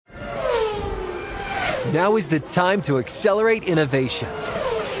Now is the time to accelerate innovation.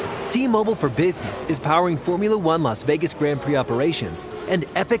 T-Mobile for Business is powering Formula One Las Vegas Grand Prix operations and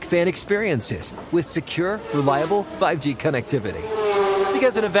epic fan experiences with secure, reliable 5G connectivity.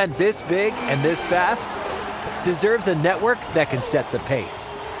 Because an event this big and this fast deserves a network that can set the pace.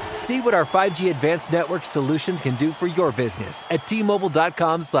 See what our 5G advanced network solutions can do for your business at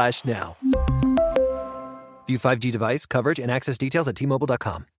T-Mobile.com/now. View 5G device coverage and access details at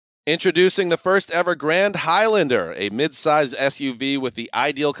T-Mobile.com. Introducing the first ever Grand Highlander, a mid-sized SUV with the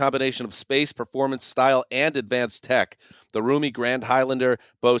ideal combination of space, performance, style, and advanced tech. The roomy Grand Highlander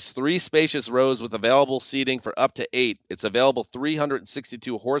boasts 3 spacious rows with available seating for up to 8. Its available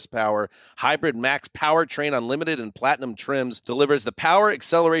 362 horsepower hybrid max powertrain unlimited and platinum trims delivers the power,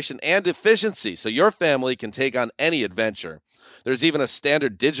 acceleration, and efficiency so your family can take on any adventure. There's even a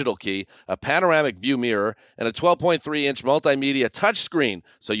standard digital key, a panoramic view mirror, and a 12.3-inch multimedia touchscreen,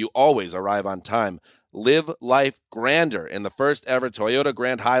 so you always arrive on time. Live life grander in the first ever Toyota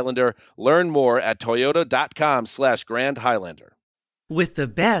Grand Highlander. Learn more at toyota.com/Grand Highlander. With the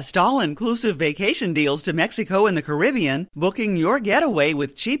best all-inclusive vacation deals to Mexico and the Caribbean, booking your getaway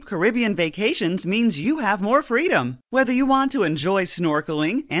with Cheap Caribbean Vacations means you have more freedom. Whether you want to enjoy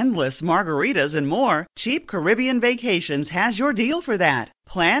snorkeling, endless margaritas, and more, Cheap Caribbean Vacations has your deal for that.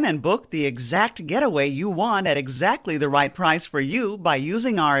 Plan and book the exact getaway you want at exactly the right price for you by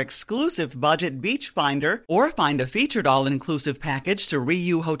using our exclusive budget beach finder, or find a featured all-inclusive package to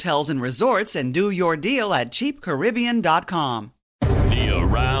Riu Hotels and Resorts and do your deal at cheapcaribbean.com. The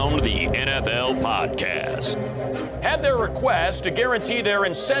Around the NFL podcast. Had their request to guarantee their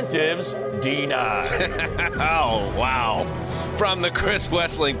incentives denied. Oh, wow. From the Chris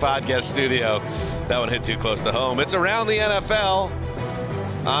Wessling podcast studio. That one hit too close to home. It's Around the NFL.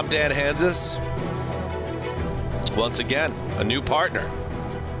 I'm Dan Hanzus. Once again, a new partner.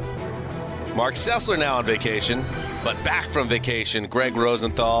 Mark Sessler now on vacation, but back from vacation, Gregg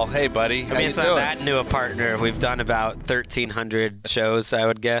Rosenthal. Hey, buddy. How it's not that new a partner. We've done about 1,300 shows, I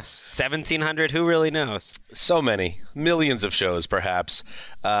would guess. 1,700? Who really knows? So many. Millions of shows, perhaps.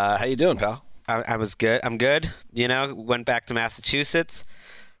 How you doing, pal? I was good. I'm good. You know, went back to Massachusetts,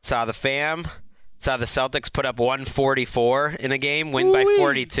 saw the fam, saw the Celtics put up 144 in a game, win by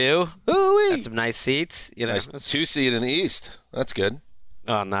 42. Had some nice seats. You know, nice 2-seed in the East. That's good.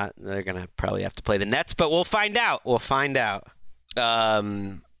 Oh, not. They're going to probably have to play the Nets, but we'll find out. I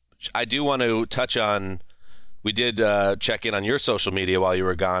do want to touch on, we did check in on your social media while you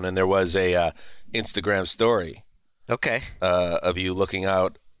were gone, and there was a Instagram story. Okay. Of you looking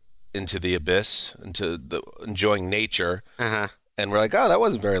out into the abyss, enjoying nature. Uh-huh. And we're like, oh, that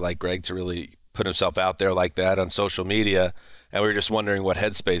wasn't very like Gregg to really put himself out there like that on social media. And we were just wondering what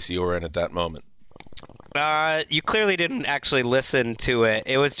headspace you were in at that moment. You clearly didn't actually listen to it.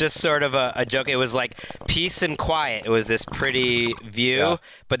 It was just sort of a joke. It was like peace and quiet. It was this pretty view, yeah.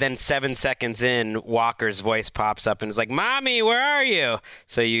 But then 7 seconds in, Walker's voice pops up and is like, "Mommy, where are you?"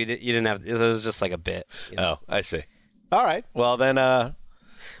 So you didn't have. It was just like a bit. You know? Oh, I see. All right. Well then.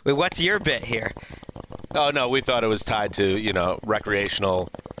 Wait, what's your bit here? Oh no, we thought it was tied to recreational.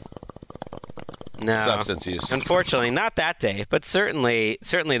 No, substance use. Unfortunately, not that day, but certainly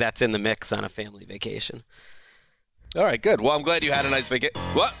that's in the mix on a family vacation. All right, good. Well, I'm glad you had a nice vacation.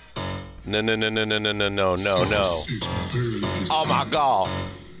 What? No. Oh my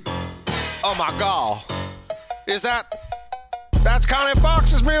God. That's Connie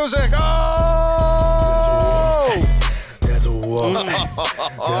Fox's music. Oh! There's a war.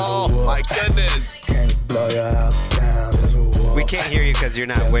 Oh my goodness. Can you blow your house down? We can't hear you because you're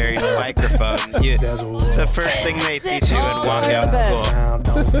not wearing a microphone. It's the first thing they teach you in walking out of school.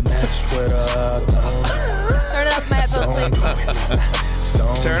 Turn it up, my headphones, please.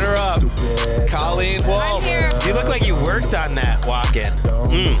 Turn her up. Colleen, Wolfe. I'm here. You look like you worked on that walk-in.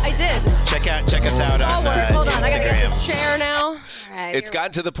 I did. Check us out on Hold on, Instagram. I gotta get this chair now. All right, It's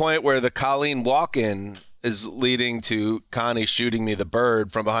gotten to the point where the Colleen walk-in is leading to Connie shooting me the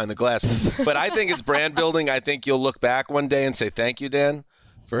bird from behind the glass. But I think it's brand building. I think you'll look back one day and say, thank you, Dan,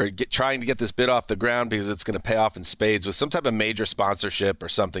 for trying to get this bit off the ground, because it's going to pay off in spades with some type of major sponsorship or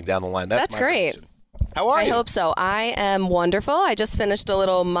something down the line. That's my great. prediction. How are you? I hope so. I am wonderful. I just finished a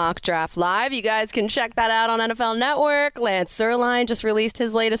little mock draft live. You guys can check that out on NFL Network. Lance Zierlein just released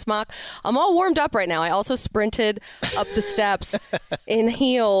his latest mock. I'm all warmed up right now. I also sprinted up the steps in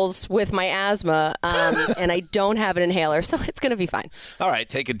heels with my asthma, and I don't have an inhaler, so it's going to be fine. All right,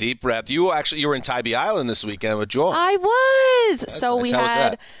 take a deep breath. You were in Tybee Island this weekend with Joel. I was. That's so nice. we How was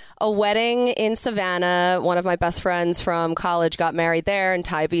had that? a wedding in Savannah. One of my best friends from college got married there, and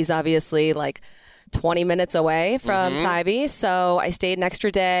Tybee's obviously like 20 minutes away from Tybee. So I stayed an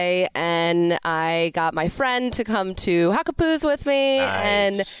extra day, and I got my friend to come to Huckapoo's with me. Nice.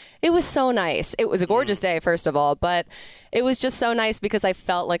 And it was so nice. It was a gorgeous day, first of all, but it was just so nice because I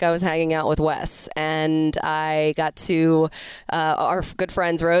felt like I was hanging out with Wes. And I got to our good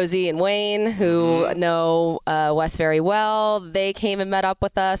friends Rosie and Wayne, who know Wes very well. They came and met up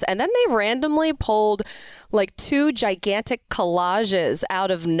with us. And then they randomly pulled like 2 gigantic collages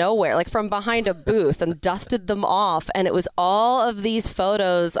out of nowhere, like from behind a booth, and dusted them off. And it was all of these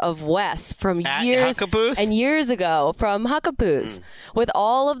photos of Wes from years Huckapoo's? and years ago from Huckapoo's with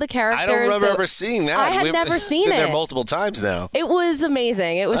all of the characters. I don't remember ever seeing that. I had never seen been it. there multiple times now. It was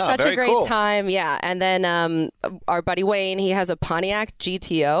amazing. It was such a very great cool. time. Yeah. And then our buddy Wayne, he has a Pontiac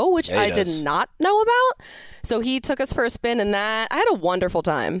GTO, which Yeah, he I does. did not know about. So he took us for a spin in that. I had a wonderful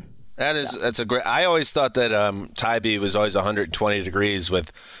time. That's a great. I always thought that Tybee was always 120 degrees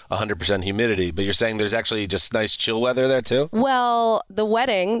with 100% humidity, but you're saying there's actually just nice chill weather there too? Well, the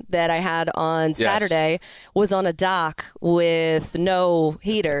wedding that I had on Saturday was on a dock with no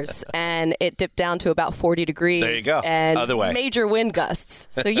heaters, and it dipped down to about 40 degrees. There you go. And Other way. major wind gusts.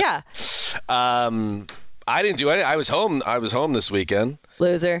 So yeah. I didn't do anything. I was home this weekend.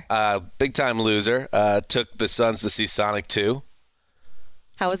 Loser. Big time loser. Took the sons to see Sonic 2.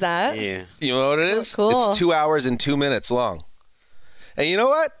 How was that? Yeah. You know what it is? Cool. It's 2 hours and 2 minutes long. And you know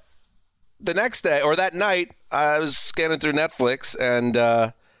what? The next day, or that night, I was scanning through Netflix,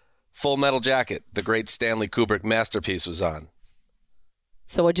 and Full Metal Jacket, the great Stanley Kubrick masterpiece, was on.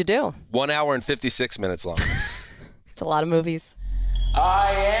 So what'd you do? 1 hour and 56 minutes long. It's a lot of movies.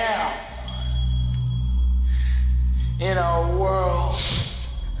 I am in a world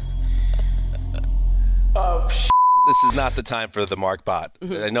of This is not the time for the Mark Bot.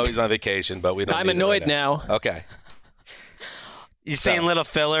 I know he's on vacation, but we don't. I'm need it annoyed right now. Okay. You saying little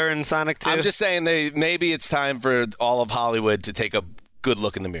filler in Sonic 2? I'm just saying maybe it's time for all of Hollywood to take a good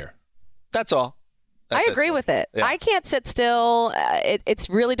look in the mirror. That's all. I agree with it. Yeah. I can't sit still. It's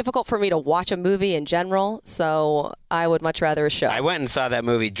really difficult for me to watch a movie in general, so I would much rather a show. I went and saw that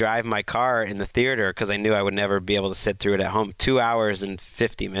movie Drive My Car in the theater because I knew I would never be able to sit through it at home. 2 hours and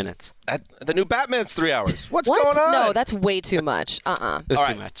 50 minutes. The new Batman's 3 hours. What's What? going on? No, that's way too much. It was All too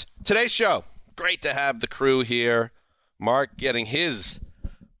right. much. Today's show. Great to have the crew here. Mark getting his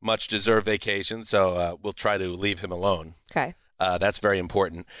much-deserved vacation, so we'll try to leave him alone. Okay. That's very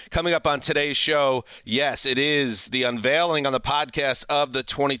important. Coming up on today's show, yes, it is the unveiling on the podcast of the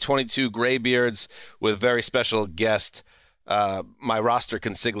 2022 Graybeards with very special guest, my roster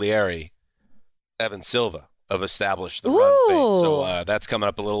consigliere, Evan Silva of Established the Run fame. So that's coming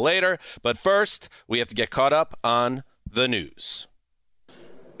up a little later. But first, we have to get caught up on the news.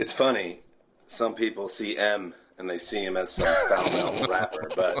 It's funny. Some people see M and they see him as some foul-mouthed rapper,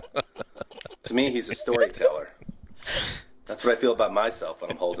 but to me, he's a storyteller. That's what I feel about myself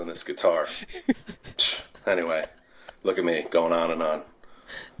when I'm holding this guitar. Anyway, look at me going on and on.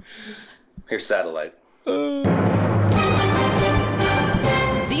 Here's Satellite.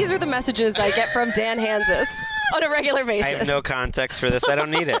 These are the messages I get from Dan Hanzus on a regular basis. I have no context for this. I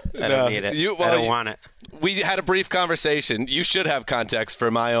don't need it. I don't need it. I don't want it. We had a brief conversation. You should have context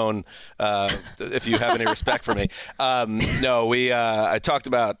for my own, if you have any respect for me. I talked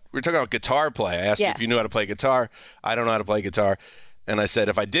about, we were talking about guitar play. I asked you if you knew how to play guitar. I don't know how to play guitar. And I said,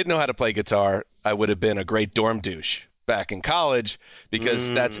 if I did know how to play guitar, I would have been a great dorm douche back in college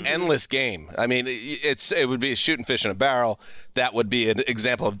because that's endless game. I mean, it would be a shooting fish in a barrel. That would be an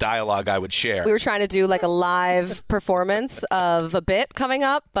example of dialogue I would share. We were trying to do like a live performance of a bit coming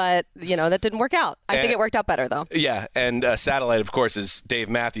up, but that didn't work out. I think it worked out better though. Yeah, and Satellite, of course, is Dave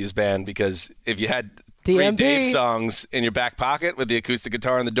Matthews Band because if you had DMB. 3 Dave songs in your back pocket with the acoustic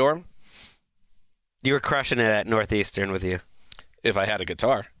guitar in the dorm, you were crushing it at Northeastern with you. If I had a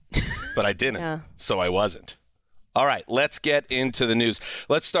guitar, but I didn't, so I wasn't. All right, let's get into the news.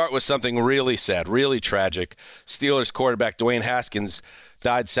 Let's start with something really sad, really tragic. Steelers quarterback Dwayne Haskins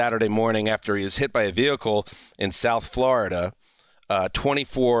died Saturday morning after he was hit by a vehicle in South Florida.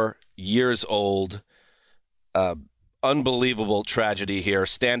 24 years old. Unbelievable tragedy here.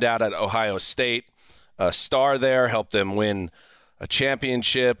 Standout at Ohio State. A star there, helped them win a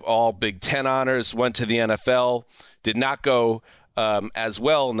championship, all Big Ten honors, went to the NFL. Did not go as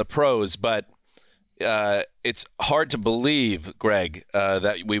well in the pros, but it's hard to believe, Gregg,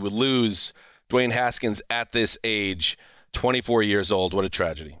 that we would lose Dwayne Haskins at this age, 24 years old. What a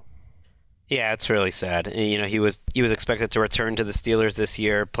tragedy. Yeah, it's really sad. He was expected to return to the Steelers this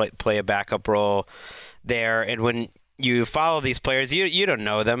year, play a backup role there. And when you follow these players, you don't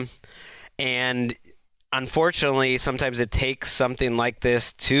know them. And unfortunately, sometimes it takes something like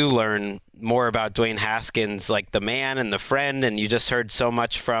this to learn more about Dwayne Haskins, like the man and the friend. And you just heard so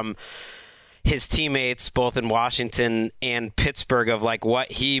much from his teammates, both in Washington and Pittsburgh, of like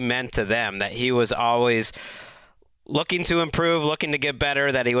what he meant to them, that he was always looking to improve, looking to get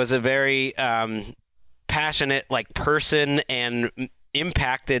better, that he was a very passionate like person and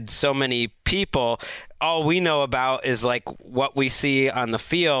impacted so many people. All we know about is like what we see on the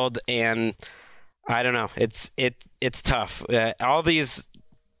field, and I don't know. It's tough. All these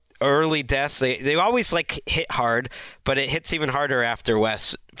early deaths, they always like hit hard, but it hits even harder after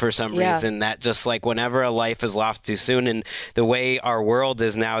Wes for some reason. That just like whenever a life is lost too soon, and the way our world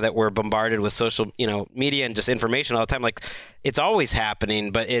is now that we're bombarded with social, media and just information all the time, like it's always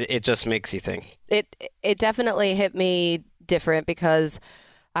happening, but it just makes you think. It definitely hit me different because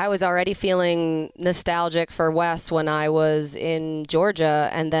I was already feeling nostalgic for Wes when I was in Georgia,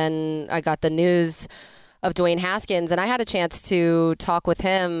 and then I got the news of Dwayne Haskins, and I had a chance to talk with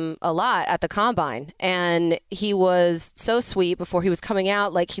him a lot at the Combine, and he was so sweet before he was coming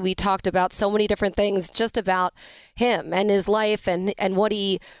out. Like we talked about so many different things just about him and his life and what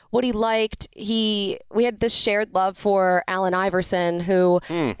he liked. We had this shared love for Allen Iverson, who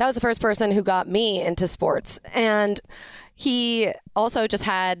that was the first person who got me into sports, and he also just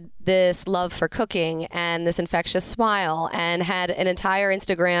had this love for cooking and this infectious smile, and had an entire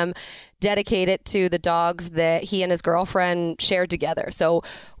Instagram dedicated to the dogs that he and his girlfriend shared together. So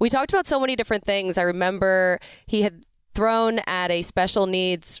we talked about so many different things. I remember he had thrown at a special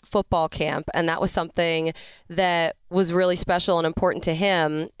needs football camp, and that was something that was really special and important to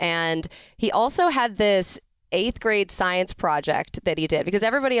him. And he also had this 8th grade science project that he did, because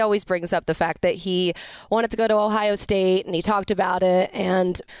everybody always brings up the fact that he wanted to go to Ohio State, and he talked about it,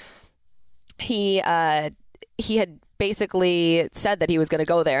 and he had basically said that he was going to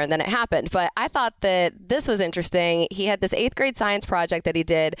go there, and then it happened. But I thought that this was interesting. He had this 8th grade science project that he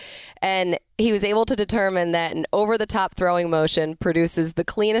did, and he was able to determine that an over-the-top throwing motion produces the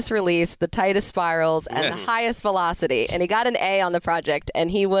cleanest release, the tightest spirals, and the highest velocity. And he got an A on the project,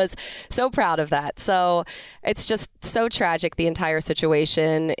 and he was so proud of that. So it's just so tragic, the entire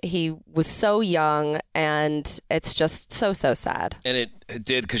situation. He was so young, and it's just so sad. And it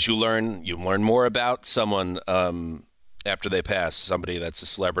did, because you learn more about someone after they pass, somebody that's a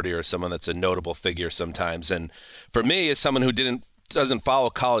celebrity or someone that's a notable figure sometimes. And for me, as someone who doesn't follow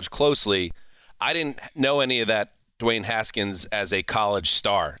college closely, I didn't know any of that Dwayne Haskins as a college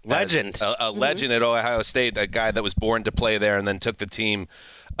star. Legend. A legend at Ohio State, a guy that was born to play there and then took the team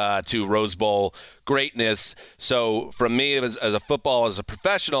to Rose Bowl greatness. So from me, as a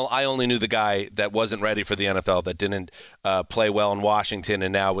professional, I only knew the guy that wasn't ready for the NFL, that didn't play well in Washington,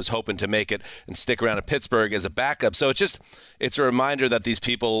 and now was hoping to make it and stick around in Pittsburgh as a backup. So it's a reminder that these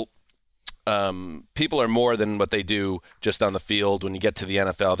people are more than what they do just on the field. When you get to the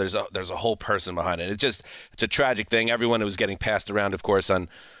NFL, there's a whole person behind it. It's a tragic thing. Everyone was getting passed around, of course, on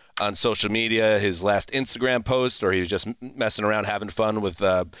social media, his last Instagram post, or he was just messing around having fun with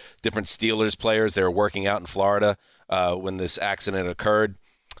different Steelers players. They were working out in Florida when this accident occurred.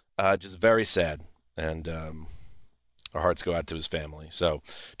 Just very sad, and our hearts go out to his family. So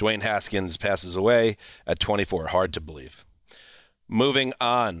Dwayne Haskins passes away at 24. Hard to believe. Moving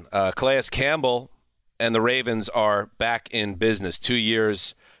on, Calais Campbell and the Ravens are back in business. 2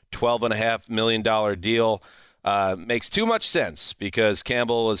 years, $12.5 million deal. Makes too much sense, because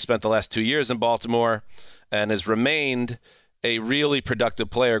Campbell has spent the last 2 years in Baltimore and has remained a really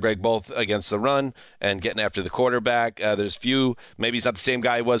productive player, Gregg, both against the run and getting after the quarterback. There's maybe he's not the same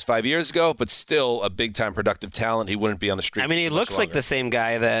guy he was 5 years ago, but still a big-time productive talent. He wouldn't be on the street. I mean, he looks like the same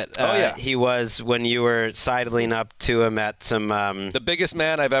guy that he was when you were sidling up to him at some the biggest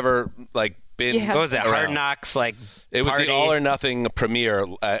man I've ever been. Yeah. What was that? Hard Knocks It was party. The All or Nothing premiere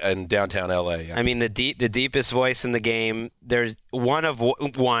in downtown LA. Yeah. I mean, the deepest voice in the game. There's one of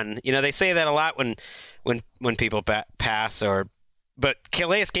one. They say that a lot when people pass, but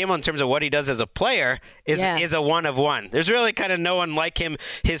Calais Campbell, in terms of what he does as a player, is a one of one. There's really kind of no one like him,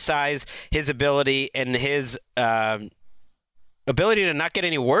 his size, his ability, and his ability to not get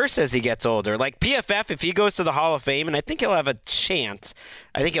any worse as he gets older. Like PFF, if he goes to the Hall of Fame, and I think he'll have a chance,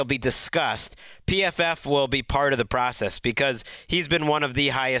 I think he'll be discussed, PFF will be part of the process, because he's been one of the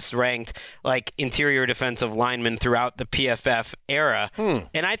highest ranked interior defensive linemen throughout the PFF era.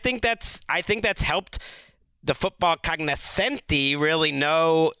 And I think that's helped the football cognoscenti really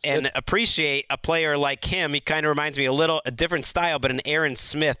know and appreciate a player like him. He kind of reminds me a different style, but an Aaron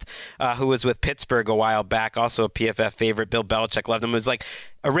Smith who was with Pittsburgh a while back, also a PFF favorite. Bill Belichick loved him. It was like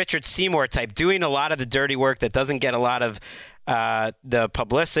a Richard Seymour type, doing a lot of the dirty work that doesn't get a lot of the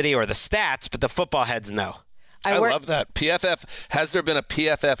publicity or the stats, but the football heads know. I love that. PFF, has there been a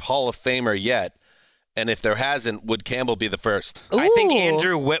PFF Hall of Famer yet? And if there hasn't, would Campbell be the first? Ooh. I think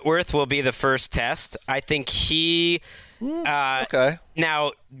Andrew Whitworth will be the first test. I think he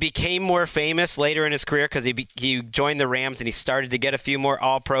now became more famous later in his career because he joined the Rams and he started to get a few more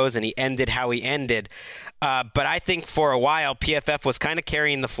All-Pros and he ended how he ended. But I think for a while, PFF was kind of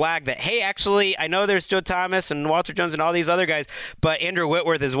carrying the flag that, hey, actually, I know there's Joe Thomas and Walter Jones and all these other guys, but Andrew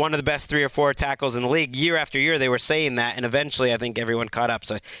Whitworth is one of the best 3 or 4 tackles in the league. Year after year, they were saying that, and eventually I think everyone caught up,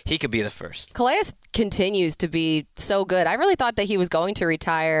 so he could be the first. Calais continues to be so good. I really thought that he was going to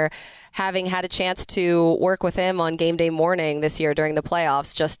retire, having had a chance to work with him on game day morning this year during the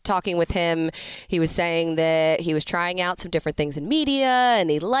playoffs. Just talking with him, he was saying that he was trying out some different things in media, and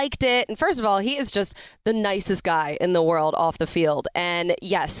he liked it. And first of all, he is just the nicest guy in the world off the field. And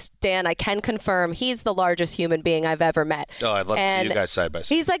yes, Dan, I can confirm he's the largest human being I've ever met. Oh, I'd love to see you guys side by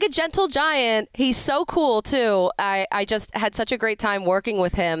side. He's like a gentle giant. He's so cool, too. I just had such a great time working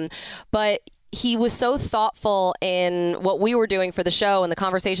with him. But he was so thoughtful in what we were doing for the show and the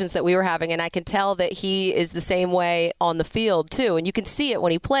conversations that we were having, and I can tell that he is the same way on the field, too. And you can see it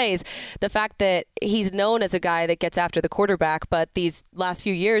when he plays, the fact that he's known as a guy that gets after the quarterback, but these last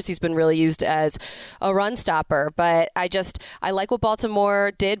few years he's been really used as a run stopper. But I like what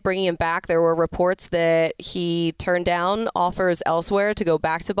Baltimore did bringing him back. There were reports that he turned down offers elsewhere to go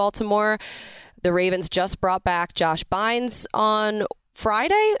back to Baltimore. The Ravens just brought back Josh Bynes on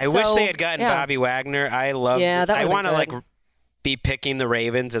Friday. I wish they had gotten Bobby Wagner. I want to be picking the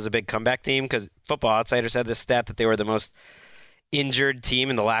Ravens as a big comeback team because Football Outsiders had this stat that they were the most injured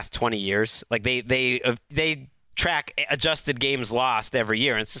team in the last 20 years. Like they track adjusted games lost every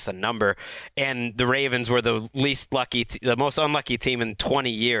year, and it's just a number. And the Ravens were the least lucky, the most unlucky team in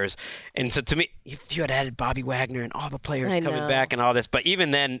 20 years. And so to me, if you had added Bobby Wagner and all the players coming back and all this, but even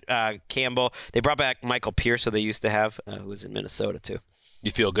then, Campbell, they brought back Michael Pierce, who they used to have, who was in Minnesota too.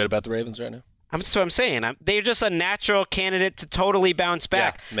 You feel good about the Ravens right now? That's what I'm saying. They're just a natural candidate to totally bounce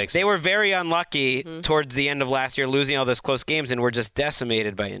back. Yeah, makes they sense. Were very unlucky towards the end of last year, losing all those close games, and were just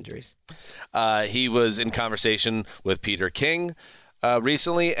decimated by injuries. He was in conversation with Peter King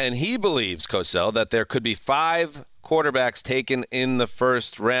recently, and he believes, Cosell, that there could be 5 quarterbacks taken in the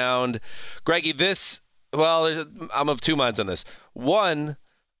first round. Greggy, I'm of 2 minds on this. 1,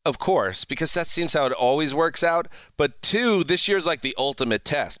 of course, because that seems how it always works out. But 2, this year's like the ultimate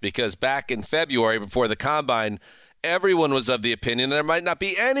test because back in February before the Combine, everyone was of the opinion there might not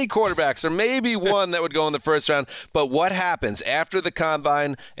be any quarterbacks or maybe one that would go in the first round. But what happens after the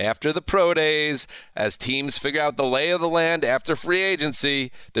Combine, after the pro days, as teams figure out the lay of the land after free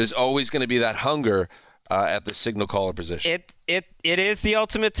agency, there's always going to be that hunger at the signal caller position. It is the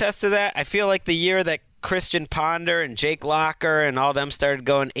ultimate test of that. I feel like the year that Christian Ponder and Jake Locker and all them started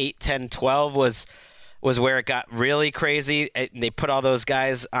going 8, 10, 12 was where it got really crazy. They put all those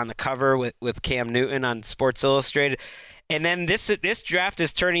guys on the cover with Cam Newton on Sports Illustrated. And then this draft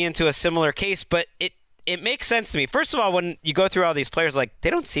is turning into a similar case, but it makes sense to me. First of all, when you go through all these players, like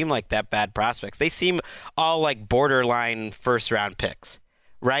they don't seem like that bad prospects. They seem all like borderline first-round picks.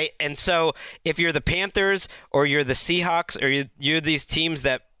 Right? And so if you're the Panthers or you're the Seahawks or you're these teams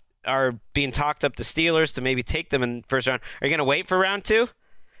that are being talked up the Steelers to maybe take them in first round, are you going to wait for round 2? Or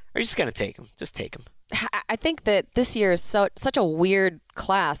are you just going to take them? Just take them. I think that this year is such a weird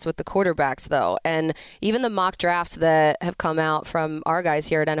class with the quarterbacks, though. And even the mock drafts that have come out from our guys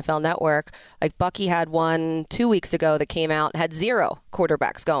here at NFL Network, like Bucky had one 2 weeks ago that came out, had 0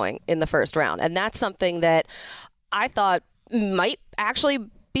 quarterbacks going in the first round. And that's something that I thought might actually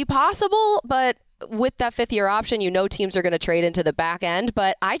be possible, but with that 5th-year option, teams are going to trade into the back end.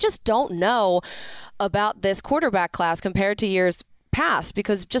 But I just don't know about this quarterback class compared to years past,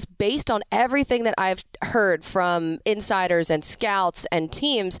 because just based on everything that I've heard from insiders and scouts and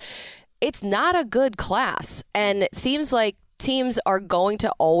teams, it's not a good class. And it seems like teams are going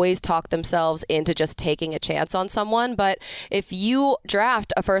to always talk themselves into just taking a chance on someone. But if you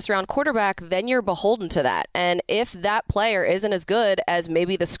draft a first-round quarterback, then you're beholden to that. And if that player isn't as good as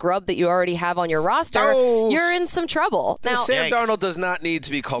maybe the scrub that you already have on your roster, you're in some trouble. Now, Sam Darnold does not need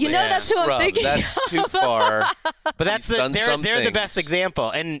to be called that's who I'm thinking. That's too far. But they're the best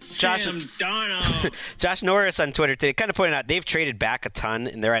example. And Josh Norris on Twitter today kind of pointed out they've traded back a ton,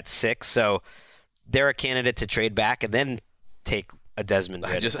 and they're at 6, so they're a candidate to trade back and then take a Desmond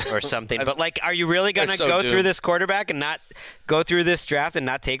Ridder or something. But, like, are you really going to go through this quarterback and not go through this draft and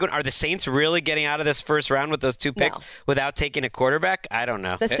not take one? Are the Saints really getting out of this first round with those 2 picks without taking a quarterback? I don't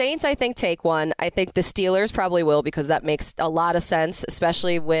know. The Saints, I think, take one. I think the Steelers probably will, because that makes a lot of sense,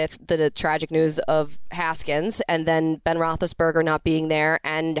 especially with the tragic news of Haskins and then Ben Roethlisberger not being there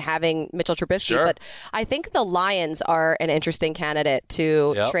and having Mitchell Trubisky. Sure. But I think the Lions are an interesting candidate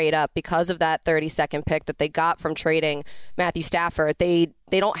to trade up because of that 32nd pick that they got from trading Matthew Stafford. They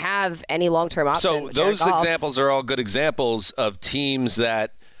don't have any long-term option. So those examples are all good examples of teams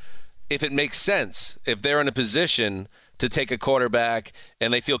that, if it makes sense, if they're in a position to take a quarterback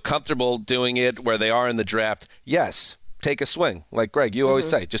and they feel comfortable doing it where they are in the draft, yes, take a swing. Like Greg, you always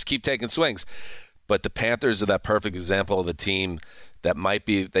say, just keep taking swings. But the Panthers are that perfect example of the team that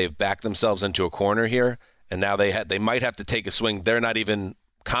they've backed themselves into a corner here, and now they might have to take a swing they're not even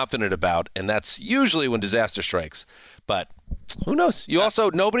confident about, and that's usually when disaster strikes. But who knows?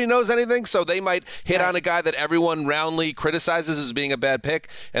 Nobody knows anything, so they might hit on a guy that everyone roundly criticizes as being a bad pick,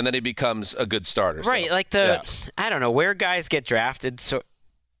 and then he becomes a good starter. Right, I don't know, where guys get drafted so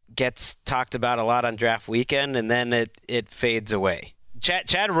gets talked about a lot on draft weekend, and then it fades away.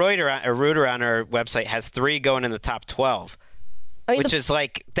 Chad Reuter on our website has 3 going in the top 12. Which is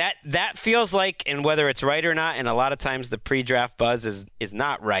like that feels like, and whether it's right or not, and a lot of times the pre-draft buzz is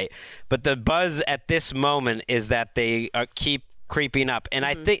not right, but the buzz at this moment is that they keep creeping up, and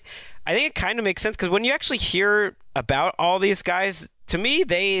I think it kind of makes sense, because when you actually hear about all these guys, to me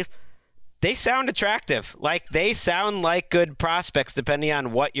they sound attractive. Like, they sound like good prospects depending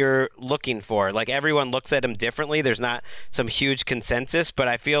on what you're looking for. Like, everyone looks at them differently. There's not some huge consensus, but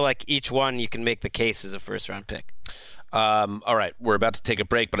I feel like each one you can make the case as a first-round pick. All right, we're about to take a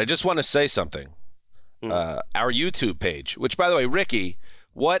break, but I just want to say something. Our YouTube page, which, by the way, Ricky,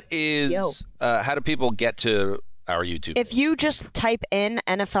 what is how do people get to our YouTube? If you just type in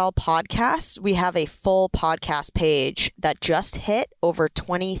NFL podcast, we have a full podcast page that just hit over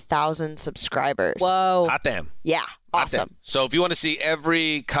 20,000 subscribers. Whoa. Hot damn. Yeah. Awesome. So if you want to see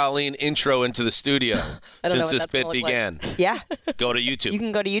every Colleen intro into the studio since this bit began, go to YouTube. You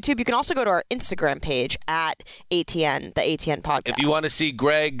can go to YouTube. You can also go to our Instagram page at ATN, the ATN podcast. If you want to see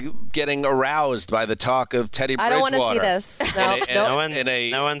Greg getting aroused by the talk of Teddy Bridgewater, I don't want to see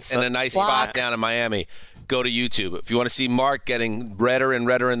this. In a nice spot down in Miami, go to YouTube. If you want to see Mark getting redder and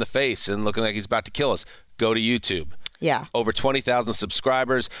redder in the face and looking like he's about to kill us, go to YouTube. Yeah. Over 20,000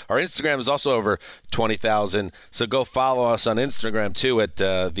 subscribers. Our Instagram is also over 20,000. So go follow us on Instagram, too, at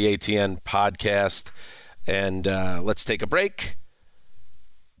the ATN podcast. And let's take a break.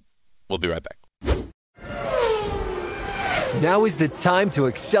 We'll be right back. Now is the time to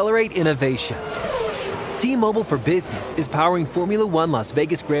accelerate innovation. T-Mobile for Business is powering Formula One Las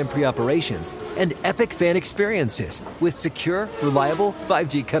Vegas Grand Prix operations and epic fan experiences with secure, reliable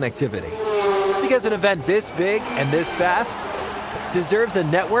 5G connectivity. Because an event this big and this fast deserves a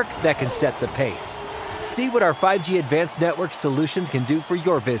network that can set the pace. See what our 5G advanced network solutions can do for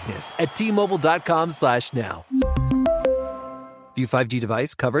your business at T-Mobile.com/now. View 5G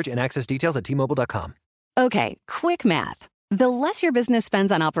device coverage and access details at T-Mobile.com. Okay, quick math. The less your business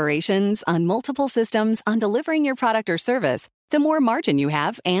spends on operations, on multiple systems, on delivering your product or service, the more margin you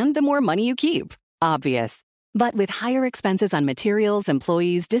have and the more money you keep. Obvious. But with higher expenses on materials,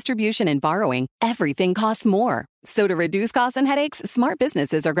 employees, distribution, and borrowing, everything costs more. So to reduce costs and headaches, smart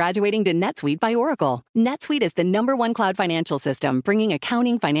businesses are graduating to NetSuite by Oracle. NetSuite is the #1 cloud financial system, bringing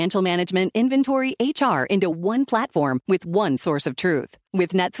accounting, financial management, inventory, HR into one platform with one source of truth.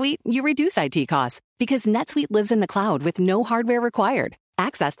 With NetSuite, you reduce IT costs because NetSuite lives in the cloud with no hardware required,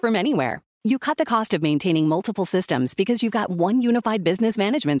 accessed from anywhere. You cut the cost of maintaining multiple systems because you've got one unified business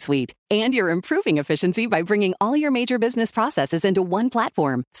management suite. And you're improving efficiency by bringing all your major business processes into one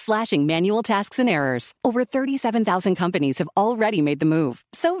platform, slashing manual tasks and errors. Over 37,000 companies have already made the move.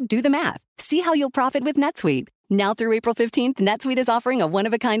 So do the math. See how you'll profit with NetSuite. Now through April 15th, NetSuite is offering a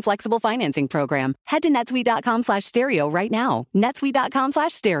one-of-a-kind flexible financing program. Head to netsuite.com/stereo right now.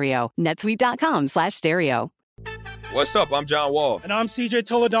 netsuite.com/stereo. netsuite.com/stereo. What's up? I'm John Wall. And I'm CJ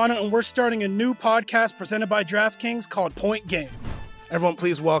Toledano, and we're starting a new podcast presented by DraftKings called Point Game. Everyone,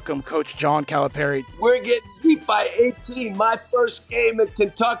 please welcome Coach John Calipari. We're getting beat by 18. My first game in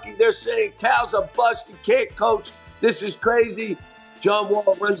Kentucky, they're saying Cal's a bust. He can't coach. This is crazy. John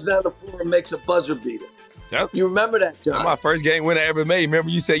Wall runs down the floor and makes a buzzer beater. Yep. You remember that, John? That's my first game winner I ever made. Remember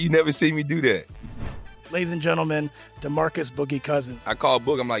you said you never see me do that. Ladies and gentlemen, DeMarcus Boogie Cousins. I called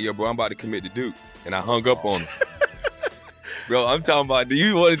Boog. I'm like, yo, bro, I'm about to commit to Duke. And I hung up on him. Bro, I'm talking about, do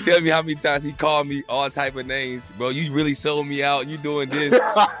you want to tell me how many times he called me all type of names? Bro, you really sold me out. You doing this.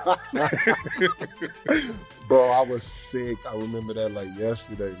 Bro, I was sick. I remember that like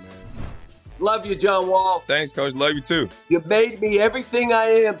yesterday, man. Love you, John Wall. Thanks, Coach. Love you too. You made me everything I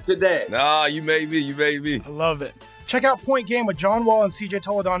am today. Nah, you made me. I love it. Check out Point Game with John Wall and CJ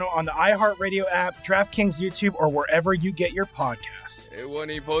Toledano on the iHeartRadio app, DraftKings YouTube, or wherever you get your podcasts. It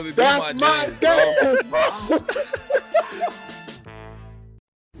wasn't even supposed to be That's my dance, bro.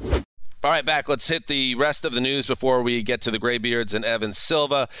 All right, back. Let's hit the rest of the news before we get to the Graybeards and Evan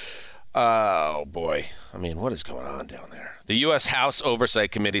Silva. Oh, boy. I mean, what is going on down there? The U.S. House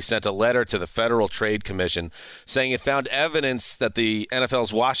Oversight Committee sent a letter to the Federal Trade Commission saying it found evidence that the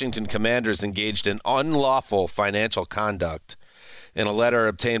NFL's Washington Commanders engaged in unlawful financial conduct. In a letter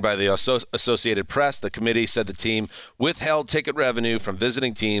obtained by the Associated Press, the committee said the team withheld ticket revenue from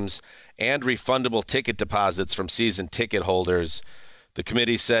visiting teams and refundable ticket deposits from season ticket holders. The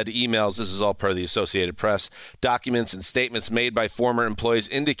committee said emails, this is all per the Associated Press, documents and statements made by former employees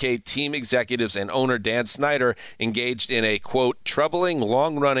indicate team executives and owner Dan Snyder engaged in a, quote, troubling,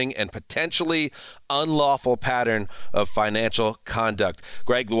 long-running, and potentially unlawful pattern of financial conduct.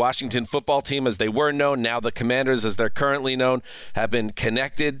 Gregg, the Washington football team, as they were known, now the Commanders, as they're currently known, have been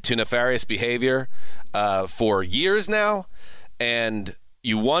connected to nefarious behavior for years now, and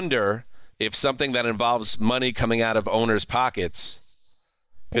you wonder if something that involves money coming out of owners' pockets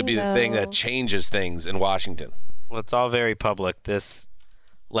could be the thing that changes things in Washington. Well, it's all very public. This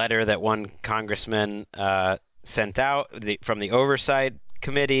letter that one congressman sent out from the Oversight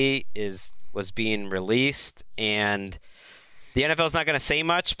Committee was being released, and the NFL's not going to say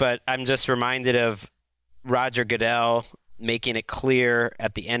much, but I'm just reminded of Roger Goodell making it clear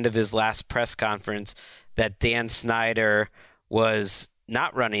at the end of his last press conference that Dan Snyder was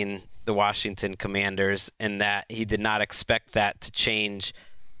not running the Washington Commanders and that he did not expect that to change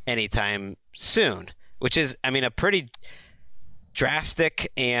anytime soon, which is, I mean, a pretty drastic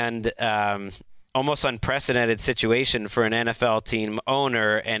and almost unprecedented situation for an NFL team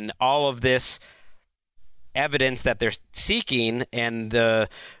owner, and all of this evidence that they're seeking and the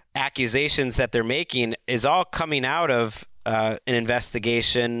accusations that they're making is all coming out of an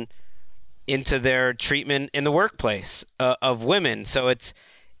investigation into their treatment in the workplace of women. So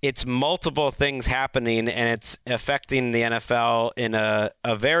it's multiple things happening, and it's affecting the NFL in a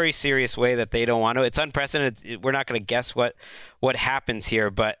very serious way that they don't want to. It's unprecedented. We're not going to guess what happens here,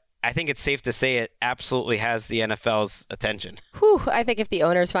 but I think it's safe to say it absolutely has the NFL's attention. Whew, I think if the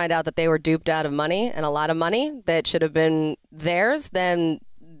owners find out that they were duped out of money, and a lot of money that should have been theirs, then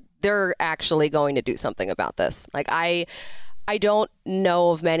they're actually going to do something about this. Like, I don't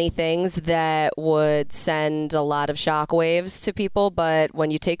know of many things that would send a lot of shockwaves to people, but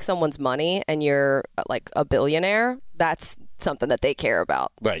when you take someone's money and you're like a billionaire, that's something that they care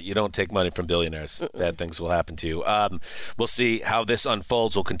about. Right. You don't take money from billionaires. Bad things will happen to you. We'll see how this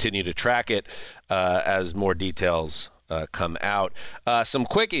unfolds. We'll continue to track it as more details come out. Some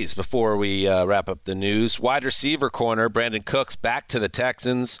quickies before we wrap up the news. Wide receiver corner Brandon Cooks back to the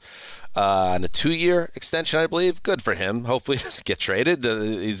Texans on a 2-year extension, I believe. Good for him. Hopefully he doesn't get traded.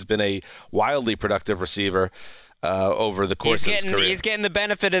 He's been a wildly productive receiver over the course of his career. He's getting the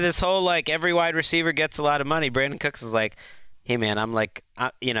benefit of this whole, like, every wide receiver gets a lot of money. Brandon Cooks is like, hey, man, I'm like,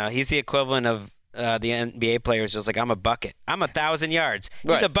 he's the equivalent of the NBA players, just like, I'm a bucket. I'm 1,000 yards.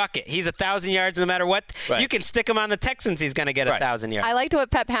 He's a bucket. He's 1,000 yards no matter what. Right. You can stick him on the Texans, he's going to get 1,000 yards. I liked what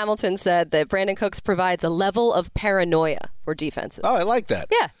Pep Hamilton said, that Brandon Cooks provides a level of paranoia for defenses. Oh, I like that.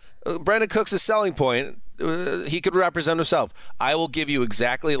 Yeah. Brandon Cooks' selling point, he could represent himself. I will give you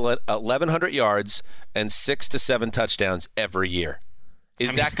exactly 1,100 yards and 6 to 7 touchdowns every year.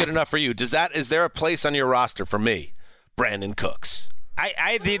 Is that good enough for you? Is there a place on your roster for me, Brandon Cooks?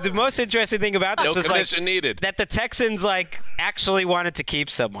 The most interesting thing about this was that the Texans actually wanted to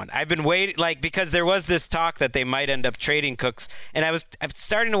keep someone. I've been waiting because there was this talk that they might end up trading Cooks, and I'm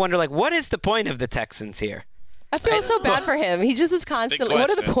starting to wonder what is the point of the Texans here? I feel so bad for him. He just is constantly. What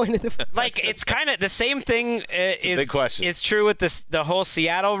are the point of the? It's kind of the same thing. Is true with the whole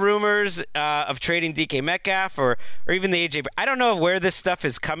Seattle rumors of trading DK Metcalf or even the AJ. I don't know where this stuff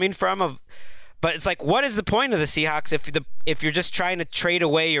is coming from. But it's what is the point of the Seahawks if you're just trying to trade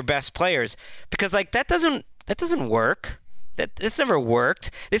away your best players? Because that doesn't work. That's never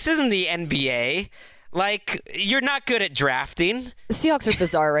worked. This isn't the NBA. You're not good at drafting. The Seahawks are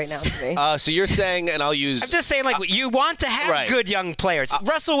bizarre right now to me. So you're saying, and I'm just saying, you want to have good young players.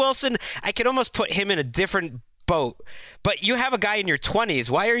 Russell Wilson, I could almost put him in a different boat. But you have a guy in your 20s.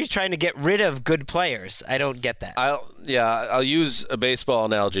 Why are you trying to get rid of good players? I don't get that. I'll use a baseball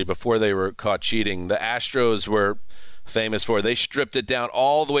analogy. Before they were caught cheating, the Astros were famous for. They stripped it down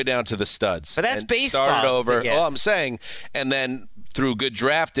all the way down to the studs. But that's and baseball. Started over. Yeah. Oh, I'm saying, and then through good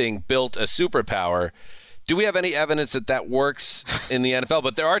drafting, built a superpower. Do we have any evidence that works in the NFL?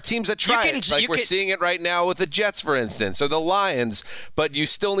 But there are teams that try it. Like we're seeing it right now with the Jets, for instance, or the Lions. But you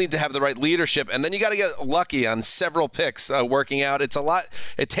still need to have the right leadership. And then you got to get lucky on several picks working out. It's a lot.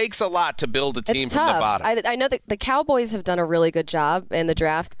 It takes a lot to build a team from the bottom. I know that the Cowboys have done a really good job in the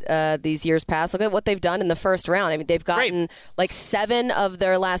draft these years past. Look at what they've done in the first round. I mean, they've gotten like 7 of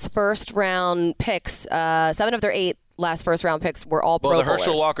their last first-round picks, 7 of their 8 last first-round picks were all Pro Well, the Bowlers.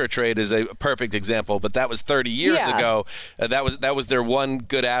 Herschel Walker trade is a perfect example, but that was 30 years ago. That was their one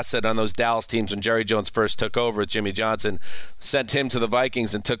good asset on those Dallas teams when Jerry Jones first took over with Jimmy Johnson, sent him to the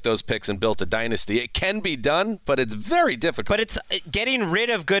Vikings and took those picks and built a dynasty. It can be done, but it's very difficult. But it's getting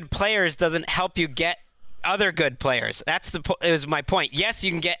rid of good players doesn't help you get other good players. Is my point. Yes,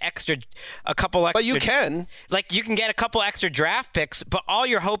 you can get a couple extra. But you can. Like, you can get a couple extra draft picks, but all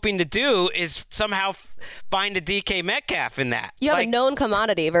you're hoping to do is somehow find a DK Metcalf in that. You have a known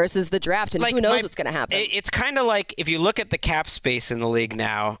commodity versus the draft, and who knows what's going to happen. It's kind of like if you look at the cap space in the league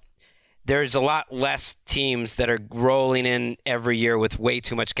now, there's a lot less teams that are rolling in every year with way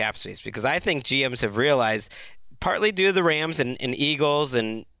too much cap space, because I think GMs have realized, partly due to the Rams and Eagles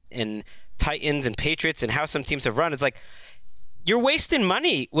and Titans and Patriots and how some teams have run, it's like you're wasting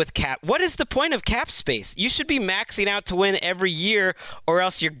money with cap. What is the point of cap space? You should be maxing out to win every year, or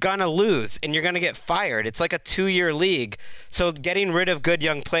else you're gonna lose and you're gonna get fired. It's like a 2-year league. So getting rid of good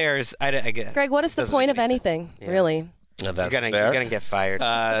young players, I get. Greg, what is the point of anything, really? No, that's you're gonna get fired.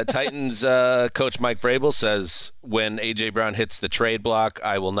 Titans coach Mike Vrabel says, when A.J. Brown hits the trade block,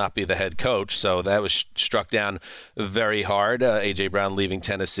 I will not be the head coach. So that was struck down very hard. A.J. Brown leaving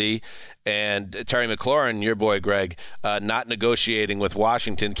Tennessee. And Terry McLaurin, your boy Gregg, not negotiating with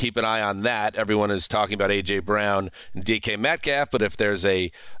Washington. Keep an eye on that. Everyone is talking about A.J. Brown and DK Metcalf, but if there's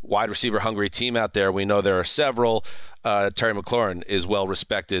a wide receiver hungry team out there, we know there are several. Terry McLaurin is well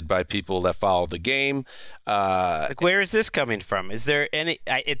respected by people that follow the game. Like, where is this coming from? Is there any?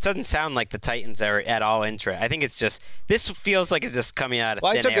 It doesn't sound like the Titans are at all interested. I think it's just, this feels like it's just coming out of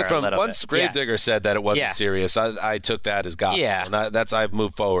thin I took air it from a little once bit. Gravedigger said that it wasn't serious. I took that as gospel. Yeah. And I've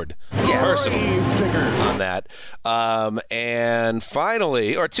moved forward personally on that. And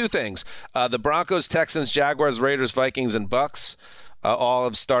finally, or 2 things: the Broncos, Texans, Jaguars, Raiders, Vikings, and Bucks all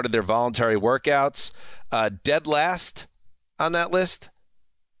have started their voluntary workouts. Dead last on that list,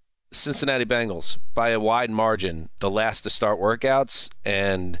 Cincinnati Bengals, by a wide margin, the last to start workouts.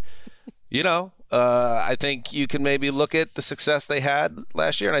 And, I think you can maybe look at the success they had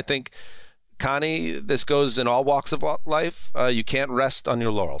last year. And I think, Connie, this goes in all walks of life. You can't rest on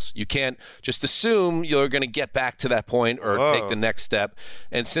your laurels. You can't just assume you're going to get back to that point or take the next step.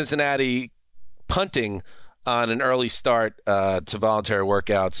 And Cincinnati punting on an early start to voluntary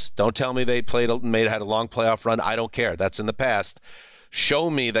workouts. Don't tell me they had a long playoff run. I don't care. That's in the past. Show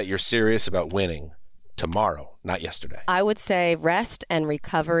me that you're serious about winning tomorrow, not yesterday. I would say rest and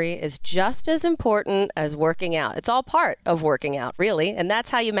recovery is just as important as working out. It's all part of working out, really, and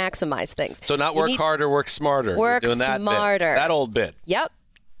that's how you maximize things. So not work harder, work smarter. Work You're doing that smarter. That old bit. Yep.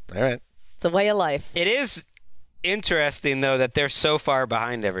 All right. It's a way of life. It is interesting, though, that they're so far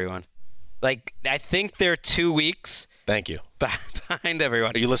behind everyone. Like, I think they're 2 weeks. Thank you. Behind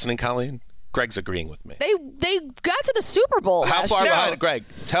everyone. Are you listening, Colleen? Gregg's agreeing with me. They got to the Super Bowl. How far behind? Greg,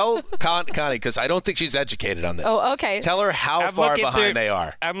 tell Connie, because I don't think she's educated on this. Oh, okay. Tell her how far behind they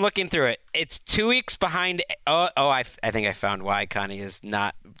are. I'm looking through it. It's 2 weeks behind. I think I found why Connie is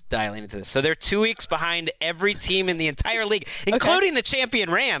not dialing into this. So they're 2 weeks behind every team in the entire league, including the champion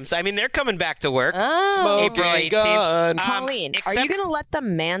Rams. I mean, they're coming back to work. April 18th. Colleen, are you going to let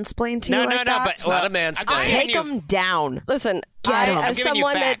them mansplain to you like that? No, but it's not a mansplain. Take them down. Listen, as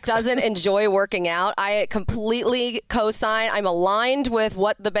someone that doesn't enjoy working out, I completely co-sign. I'm aligned with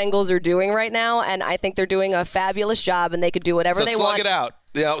what the Bengals are doing right now, and I think they're doing a fabulous job, and they could do whatever they want. So slug it out.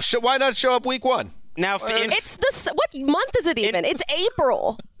 Why not show up week 1? Now, what month is it even? It's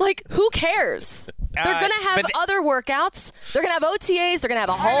April. Like, who cares? They're going to have other workouts. They're going to have OTAs. They're going to have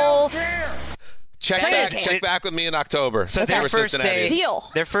a whole... Check back with me in October. So their first day, deal.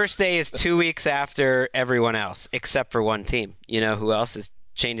 Their first day is 2 weeks after everyone else, except for one team. You know who else is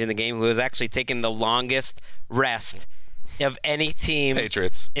changing the game? Who has actually taken the longest rest of any team?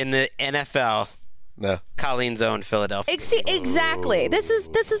 Patriots in the NFL. No. Colleen's own Philadelphia. Exactly. This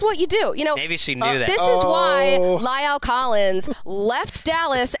is what you do. You know, maybe she knew that. This is why La'el Collins left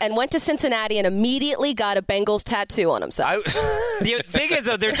Dallas and went to Cincinnati and immediately got a Bengals tattoo on himself. The thing is,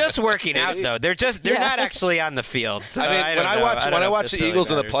 though, they're just working out. Though they're not actually on the field. So I mean, when I watch the Eagles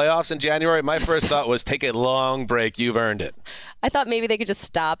in the playoffs in January, my first thought was take a long break. You've earned it. I thought maybe they could just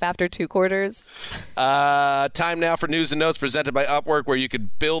stop after 2 quarters. Time now for news and notes presented by Upwork, where you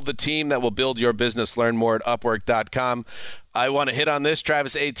could build the team that will build your business. Learn more at Upwork.com. I want to hit on this.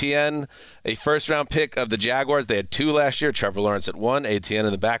 Travis Etienne, a first-round pick of the Jaguars. They had 2 last year. Trevor Lawrence at 1. Etienne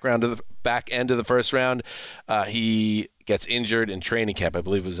in the back end of the first round. He gets injured in training camp. I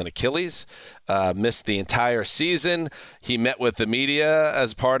believe it was an Achilles. Missed the entire season. He met with the media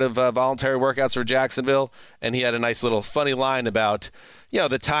as part of voluntary workouts for Jacksonville, and he had a nice little funny line about,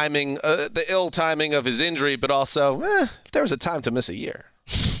 the timing, the ill timing of his injury, but also, there was a time to miss a year.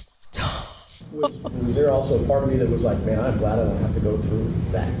 Was there also a part of you that was like, man, I'm glad I don't have to go through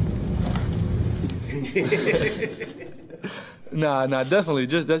that? Nah, definitely.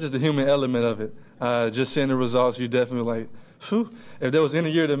 That's just the human element of it. Just seeing the results, you definitely like, whew, if there was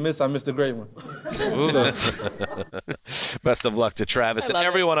any year to miss, I missed a great one. Best of luck to Travis and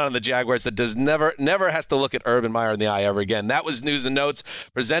everyone on the Jaguars that never has to look at Urban Meyer in the eye ever again. That was News and Notes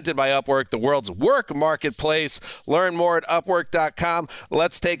presented by Upwork, the world's work marketplace. Learn more at Upwork.com.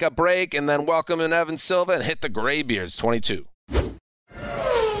 Let's take a break and then welcome in Evan Silva and hit the Graybeards 22.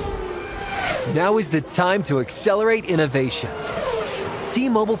 Now is the time to accelerate innovation.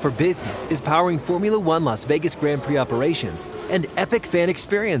 T-Mobile for Business is powering Formula One Las Vegas Grand Prix operations and epic fan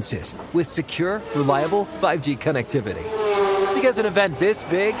experiences with secure, reliable 5G connectivity. Because an event this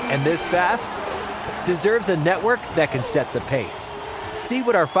big and this fast deserves a network that can set the pace. See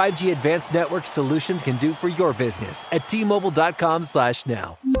what our 5G advanced network solutions can do for your business at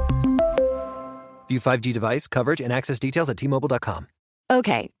T-Mobile.com/now. View 5G device coverage and access details at T-Mobile.com.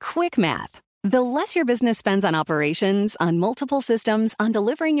 Okay, quick math. The less your business spends on operations, on multiple systems, on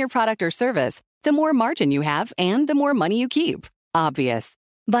delivering your product or service, the more margin you have and the more money you keep. Obvious.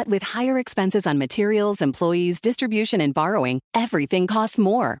 But with higher expenses on materials, employees, distribution, and borrowing, everything costs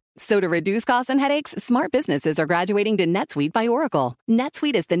more. So to reduce costs and headaches, smart businesses are graduating to NetSuite by Oracle.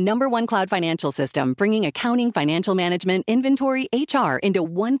 NetSuite is the #1 cloud financial system, bringing accounting, financial management, inventory, HR into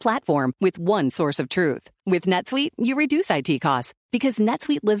one platform with one source of truth. With NetSuite, you reduce IT costs because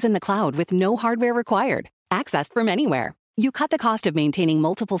NetSuite lives in the cloud with no hardware required, accessed from anywhere. You cut the cost of maintaining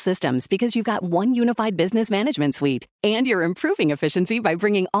multiple systems because you've got one unified business management suite. And you're improving efficiency by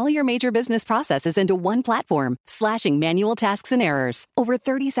bringing all your major business processes into one platform, slashing manual tasks and errors. Over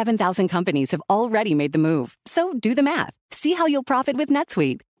 37,000 companies have already made the move. So do the math. See how you'll profit with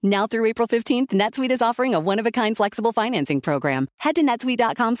NetSuite. Now through April 15th, NetSuite is offering a one-of-a-kind flexible financing program. Head to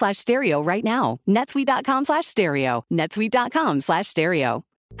netsuite.com/stereo right now. netsuite.com/stereo. netsuite.com/stereo.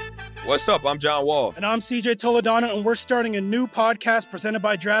 What's up? I'm John Wall. And I'm CJ Toledano, and we're starting a new podcast presented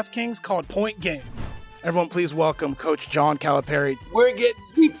by DraftKings called Point Game. Everyone, please welcome Coach John Calipari. We're getting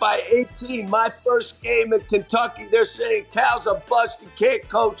beat by 18. My first game in Kentucky, they're saying Cal's a bust. He can't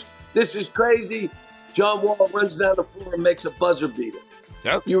coach. This is crazy. John Wall runs down the floor and makes a buzzer beater.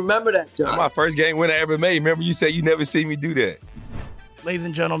 Yep. You remember that, John? That's my first game winner I ever made. Remember you said you never see me do that. Ladies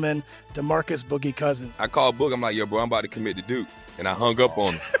and gentlemen, DeMarcus Boogie Cousins. I called Boog. I'm like, yo, bro, I'm about to commit to Duke. And I hung up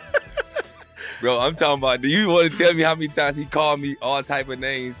on him. Bro, I'm talking about, do you want to tell me how many times he called me all type of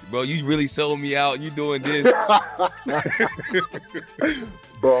names? Bro, you really sold me out. You doing this.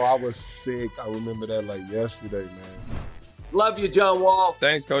 Bro, I was sick. I remember that like yesterday, man. Love you, John Wall.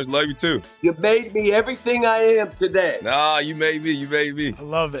 Thanks, Coach. Love you, too. You made me everything I am today. Nah, you made me. You made me. I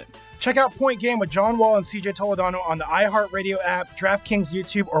love it. Check out Point Game with John Wall and CJ Toledano on the iHeartRadio app, DraftKings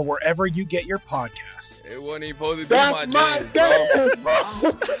YouTube, or wherever you get your podcasts. It wasn't even supposed to be That's my dance, bro.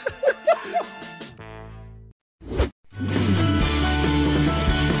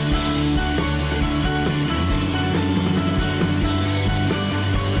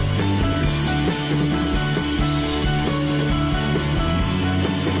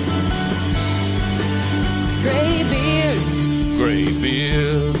 Graybeards.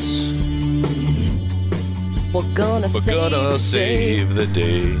 Graybeards. We're gonna save the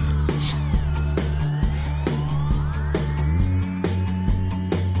day.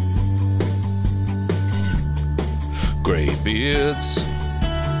 Graybeards.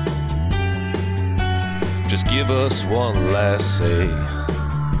 Just give us one last say.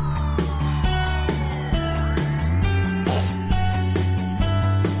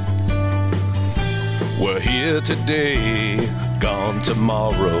 We're here today, gone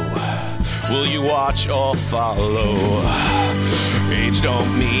tomorrow. Will you watch or follow? Age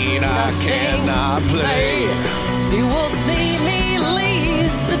don't mean I cannot play. You will see me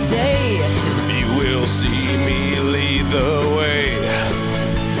lead the day. You will see me lead the way.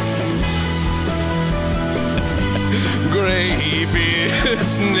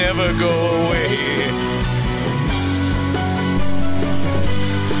 Graybeards never go away.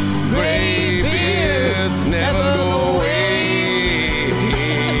 Graybeards never go away.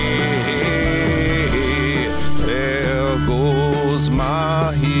 There goes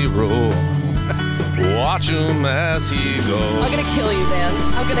my hero. Watch him as he goes. I'm gonna kill you, Dan.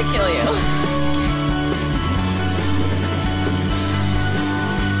 I'm gonna kill you.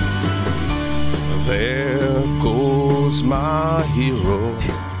 There goes my hero.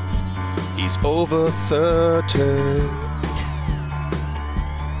 He's over 30.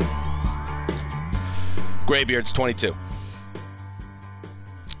 Graybeards 22.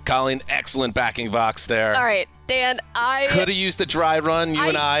 Colleen, excellent backing vox there. All right, Dan, I could have used a dry run. You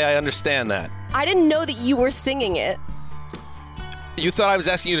and I understand that. I didn't know that you were singing it. You thought I was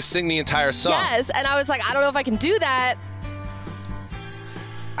asking you to sing the entire song. Yes, and I was like, I don't know if I can do that.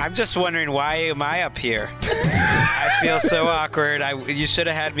 I'm just wondering, why am I up here? I feel so awkward. You should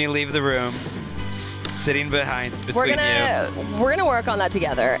have had me leave the room, sitting between We're you. gonna work on that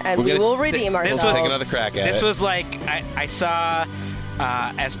together, and we will redeem ourselves. Take another crack at it. This was like I saw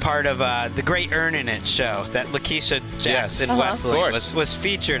as part of the Great Earnin' It show that Lakeisha Jackson Wesley was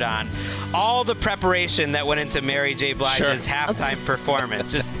featured on. All the preparation that went into Mary J. Blige's halftime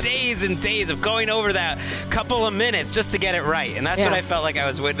performance. Just days and days of going over that couple of minutes just to get it right. And that's what I felt like I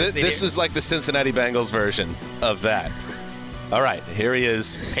was witnessing. This was like the Cincinnati Bengals version of that. All right, here he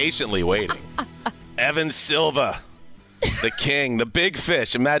is, patiently waiting. Evan Silva, the king, the big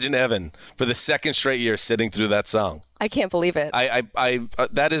fish. Imagine Evan for the second straight year sitting through that song. I can't believe it.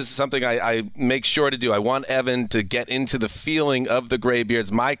 That is something I make sure to do. I want Evan to get into the feeling of the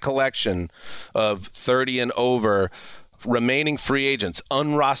Graybeards. My collection of 30 and over remaining free agents,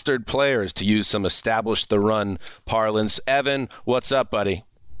 unrostered players, to use some establish the run parlance. Evan, what's up, buddy?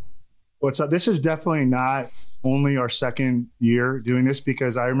 What's up? This is definitely not only our second year doing this,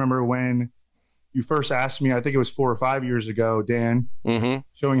 because I remember when you first asked me, I think it was 4 or 5 years ago, Dan,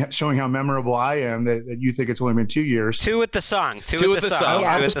 showing how memorable I am, that you think it's only been 2 years. Two with the song. Two with the song.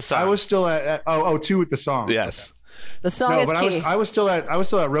 I was still at 2 with the song. Yes. The song is key. I was still at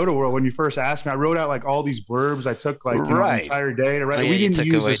Roto World when you first asked me. I wrote out like all these blurbs. I took like the entire day to write. We didn't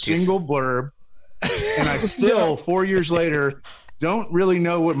use a single blurb, and I still 4 years later don't really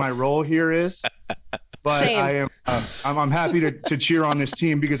know what my role here is. But Same. I'm happy to cheer on this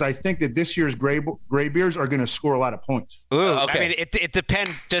team, because I think that this year's Graybeards are going to score a lot of points. Ooh, okay. I mean, it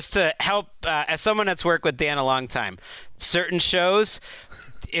depends. Just to help, as someone that's worked with Dan a long time, certain shows,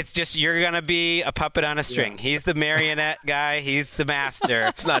 it's just you're going to be a puppet on a string. Yeah. He's the marionette guy. He's the master.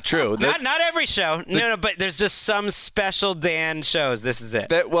 It's not true. Not every show. No, but there's just some special Dan shows. This is it.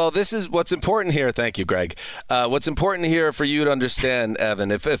 This is what's important here. Thank you, Gregg. What's important here for you to understand,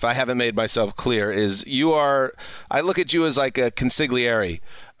 Evan, if I haven't made myself clear, is I look at you as like a consigliere.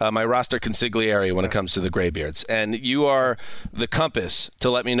 My roster consigliere when it comes to the Graybeards. And you are the compass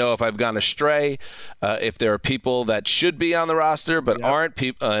to let me know if I've gone astray, if there are people that should be on the roster but aren't,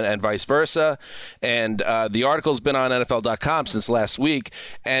 and vice versa. And the article's been on NFL.com since last week.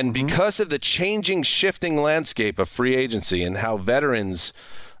 And because of the changing, shifting landscape of free agency and how veterans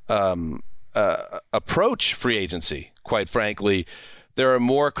approach free agency, quite frankly, there are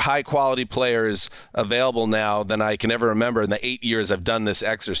more high-quality players available now than I can ever remember in the 8 years I've done this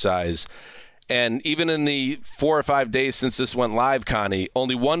exercise. And even in the 4 or 5 days since this went live, Connie,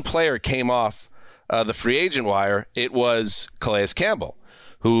 only one player came off the free agent wire. It was Calais Campbell,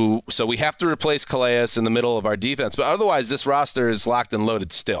 so we have to replace Calais in the middle of our defense. But otherwise, this roster is locked and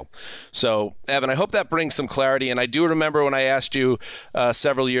loaded still. So, Evan, I hope that brings some clarity. And I do remember when I asked you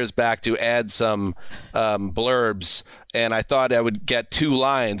several years back to add some blurbs, and I thought I would get 2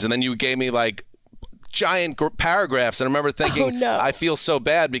 lines, and then you gave me like giant paragraphs, and I remember thinking, I feel so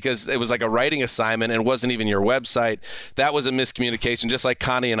bad because it was like a writing assignment and it wasn't even your website. That was a miscommunication, just like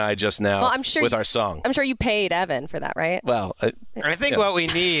Connie and I just now with our song. I'm sure you paid Evan for that, right? Well, I think what we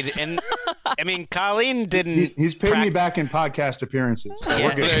need, and I mean, Colleen didn't. He's paid me back in podcast appearances. So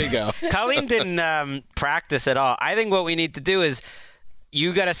we're good. There you go. Colleen didn't practice at all. I think what we need to do is,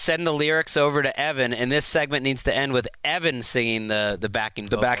 you got to send the lyrics over to Evan, and this segment needs to end with Evan singing the backing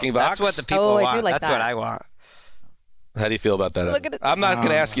vocals. The backing vox? That's what the people want. I do like That's that. what I want. How do you feel about that? I'm not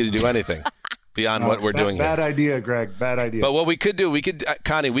going to ask you to do anything beyond what we're doing here. Bad idea, Gregg. Bad idea. But what we could do,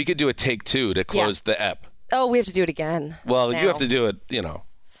 Connie, we could do a take 2 to close the ep. Oh, we have to do it again. Well, you have to do it,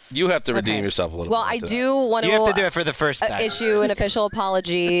 You have to redeem yourself a little bit. Well, I do want You have to do it for the first time. issue an official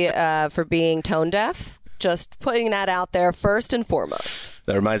apology for being tone deaf. Just putting that out there first and foremost.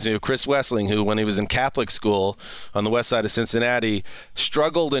 That reminds me of Chris Wessling, who, when he was in Catholic school on the west side of Cincinnati,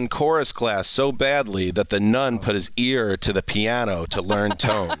 struggled in chorus class so badly that the nun put his ear to the piano to learn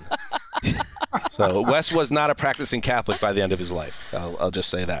tone. So Wes was not a practicing Catholic by the end of his life. I'll just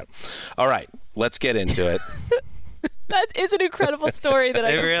say that. All right, let's get into it. That is an incredible story that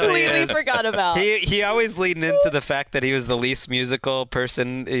I completely forgot about. He always leaned into the fact that he was the least musical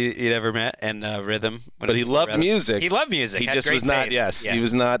person he'd ever met, and rhythm. But he loved music. He loved music. He had just great was not. taste. Yes, Yeah. he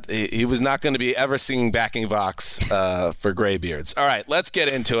was not. He was not going to be ever singing backing vox for Graybeards. All right, let's get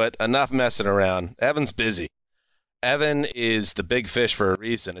into it. Enough messing around. Evan's busy. Evan is the big fish for a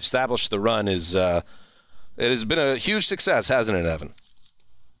reason. Established the Run is. It has been a huge success, hasn't it, Evan?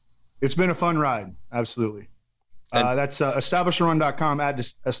 It's been a fun ride. Absolutely. That's establishtheRun.com,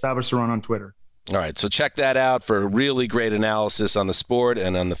 @establishtheRun on Twitter. All right, so check that out for really great analysis on the sport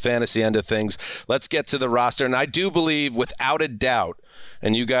and on the fantasy end of things. Let's get to the roster. And I do believe, without a doubt,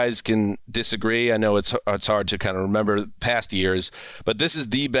 and you guys can disagree, I know it's hard to kind of remember past years, but this is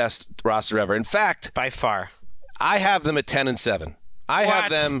the best roster ever. In fact, by far, I have them at 10-7. I have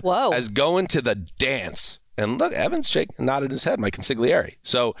them as going to the dance. And look, Evan's nodded his head, my consigliere.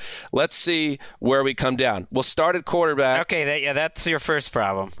 So let's see where we come down. We'll start at quarterback. Okay, that's your first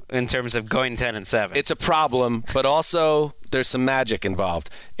problem in terms of going 10-7. It's a problem, but also there's some magic involved.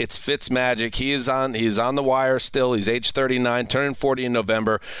 It's Fitz magic. He's on the wire still. He's age 39, turning 40 in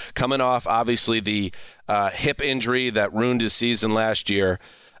November, coming off obviously the hip injury that ruined his season last year.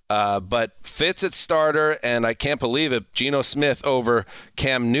 But Fitz at starter, and I can't believe it, Geno Smith over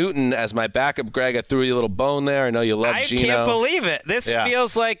Cam Newton as my backup. Greg, I threw you a little bone there. I know you love Geno. I can't believe it. This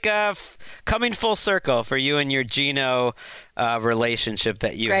feels like coming full circle for you and your Geno relationship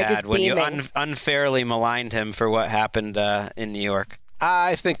that you Greg had when you unfairly maligned him for what happened in New York.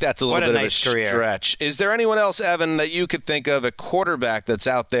 I think that's a little bit nice of a career. stretch. Is there anyone else, Evan, that you could think of, a quarterback that's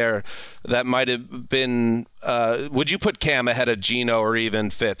out there that might have been would you put Cam ahead of Geno or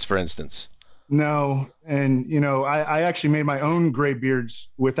even Fitz, for instance? No. And, I actually made my own Graybeards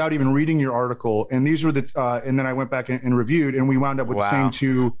without even reading your article. And these were and then I went back and reviewed, and we wound up with the same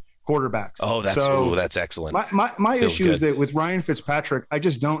two quarterbacks. Oh, that's excellent. My issue is that with Ryan Fitzpatrick, I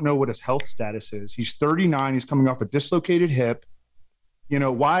just don't know what his health status is. He's 39. He's coming off a dislocated hip.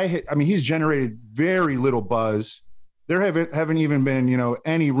 Why? I mean, he's generated very little buzz. There haven't even been,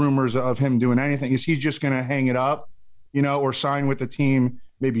 any rumors of him doing anything. Is he just going to hang it up, or sign with the team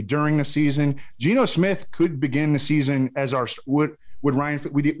maybe during the season? Geno Smith could begin the season as our would Ryan?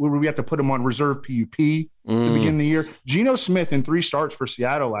 Would we have to put him on reserve PUP to begin the year? Geno Smith in 3 starts for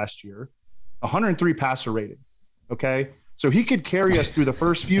Seattle last year, 103 passer rated. Okay. So he could carry us through the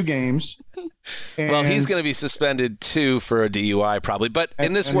first few games. Well, he's going to be suspended too for a DUI probably. But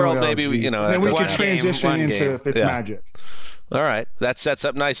in this world, maybe then we could transition into Fitzmagic. All right, that sets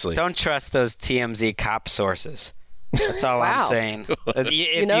up nicely. Don't trust those TMZ cop sources. That's all I'm saying.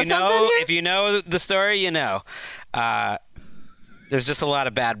 If you know the story, there's just a lot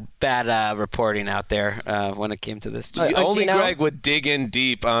of bad reporting out there when it came to this. Only Greg would dig in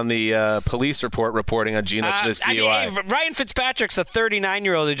deep on the police report reporting on Geno Smith's DUI. Ryan Fitzpatrick's a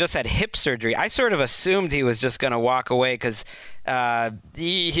 39-year-old who just had hip surgery. I sort of assumed he was just going to walk away because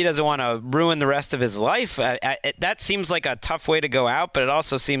he doesn't want to ruin the rest of his life. That seems like a tough way to go out, but it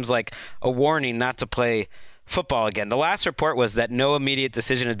also seems like a warning not to play football again. The last report was that no immediate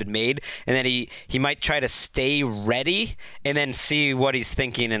decision had been made, and that he might try to stay ready and then see what he's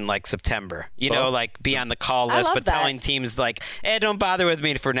thinking in like September. Like be on the call list, but telling teams like, don't bother with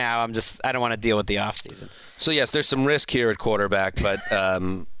me for now. I don't want to deal with the offseason. So yes, there's some risk here at quarterback, but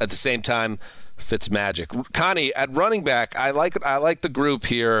at the same time, Fitzmagic. Connie, at running back, I like the group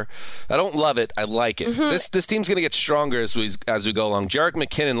here. I don't love it. I like it. Mm-hmm. This team's going to get stronger as we go along. Jerick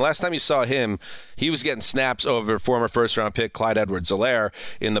McKinnon, last time you saw him, he was getting snaps over former first-round pick Clyde Edwards-Helaire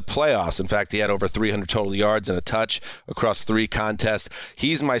in the playoffs. In fact, he had over 300 total yards and a touch across 3 contests.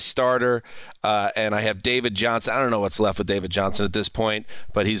 He's my starter, and I have David Johnson. I don't know what's left with David Johnson at this point,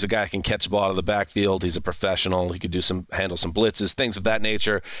 but he's a guy who can catch the ball out of the backfield. He's a professional. He could handle some blitzes, things of that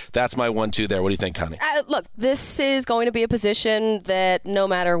nature. That's my 1-2 there. What do you think, Connie? Look, this is going to be a position that no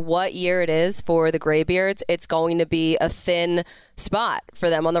matter what year it is for the Graybeards, it's going to be a thin spot for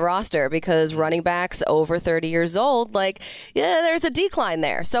them on the roster because running backs over 30 years old, there's a decline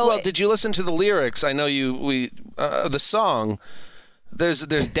there. So, well, did you listen to the lyrics? I know the song. There's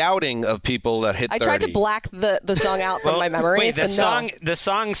doubting of people that hit 30. I tried to black the song out from my memory. Wait, the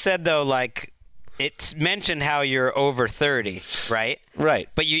song said though, it's mentioned how you're over 30, right? Right.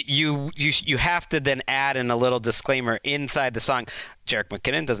 But you have to then add in a little disclaimer inside the song. Jerick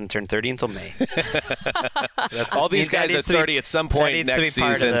McKinnon doesn't turn 30 until May. All these guys are 30 at some point next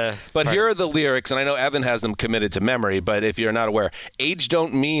season. But here are the lyrics, and I know Evan has them committed to memory, but if you're not aware, age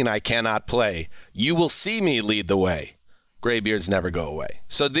don't mean I cannot play. You will see me lead the way. Graybeards never go away.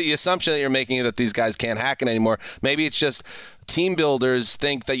 So the assumption that you're making that these guys can't hack it anymore, maybe it's just team builders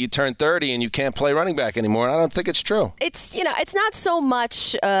think that you turn 30 and you can't play running back anymore. I don't think it's true. It's not so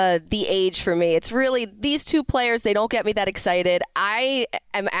much the age for me. It's really these two players. They don't get me that excited. I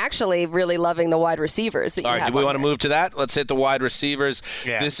am actually really loving the wide receivers that you have. All right, do we want to move to that? Let's hit the wide receivers.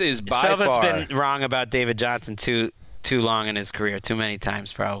 Yeah. This is by Silva's far. been wrong about David Johnson too long in his career, too many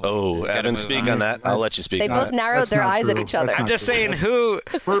times probably. Oh, Evan, speak on that. I'll let you speak. They both narrowed their eyes at each other. I'm just saying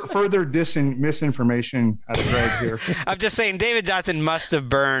further misinformation out of Gregg here. I'm just saying David Johnson must have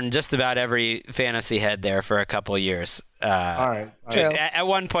burned just about every fantasy head there for a couple of years. All right. True. At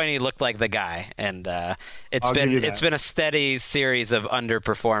one point, he looked like the guy, and it's been a steady series of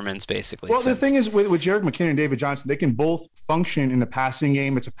underperformance, basically. Well, the thing is, with Jerick McKinnon and David Johnson, they can both function in the passing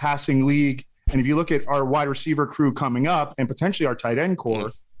game. It's a passing league. And if you look at our wide receiver crew coming up and potentially our tight end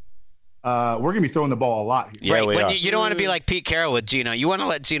core, we're going to be throwing the ball a lot here. Yeah, right. You don't want to be like Pete Carroll with Geno. You want to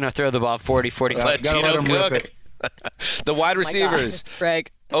let Geno throw the ball 40, 45. Let Geno cook. The wide receivers.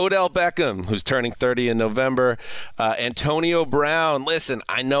 Greg. Odell Beckham, who's turning 30 in November. Antonio Brown. Listen,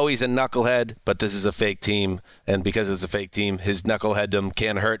 I know he's a knucklehead, but this is a fake team. And because it's a fake team, his knuckleheaddom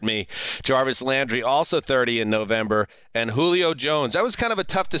can't hurt me. Jarvis Landry, also 30 in November. And Julio Jones. That was kind of a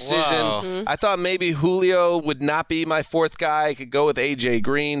tough decision. Mm-hmm. I thought maybe Julio would not be my fourth guy. I could go with A.J.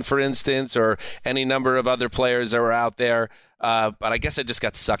 Green, for instance, or any number of other players that were out there. But I guess I just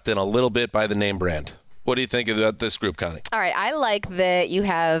got sucked in a little bit by the name brand. What do you think of this group, Connie? All right, I like that you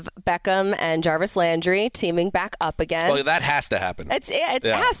have Beckham and Jarvis Landry teaming back up again. Well, that has to happen. It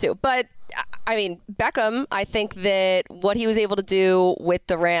has to. But, I mean, Beckham, I think that what he was able to do with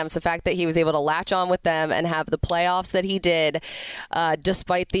the Rams, the fact that he was able to latch on with them and have the playoffs that he did,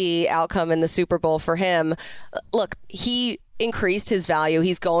 despite the outcome in the Super Bowl for him, look, he increased his value.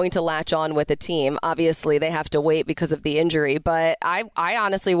 He's going to latch on with a team. Obviously, they have to wait because of the injury, but I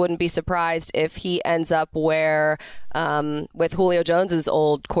honestly wouldn't be surprised if he ends up where with Julio Jones's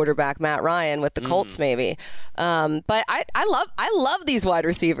old quarterback Matt Ryan with the Colts, maybe. But I love these wide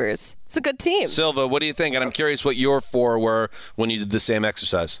receivers. It's a good team. Silva, what do you think? And I'm curious what your four were when you did the same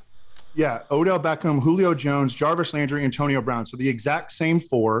exercise. Yeah, Odell Beckham, Julio Jones, Jarvis Landry, Antonio Brown. So the exact same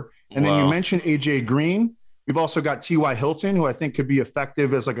four. And then you mentioned A.J. Green. We've also got T.Y. Hilton, who I think could be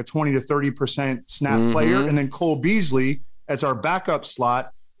effective as like a 20 to 30% snap player. And then Cole Beasley as our backup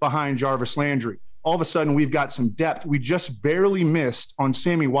slot behind Jarvis Landry. All of a sudden, we've got some depth. We just barely missed on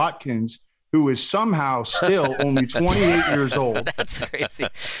Sammy Watkins, who is somehow still only 28 years old. That's crazy.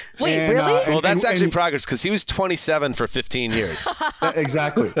 Wait, really? Well, that's actually progress because he was 27 for 15 years.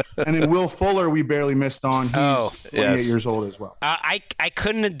 Exactly. And then Will Fuller, we barely missed on. He's 28 years old as well. I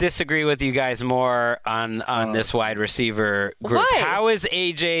couldn't disagree with you guys more on this wide receiver group. Why? How is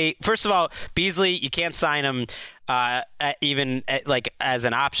AJ? First of all, Beasley, you can't sign him. Even like as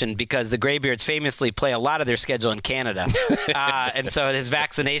an option because the Graybeards famously play a lot of their schedule in Canada, and so his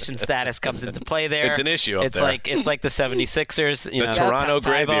vaccination status comes into play there. It's an issue up there. It's like the 76ers, the Toronto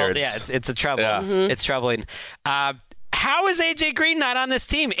Graybeards. Yeah, it's a trouble. Yeah. It's troubling. How is AJ Green not on this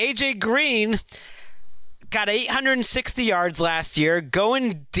team? AJ Green got 860 yards last year,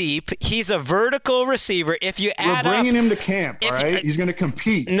 going deep. He's a vertical receiver. If you add We're bringing him to camp, all right? He's going to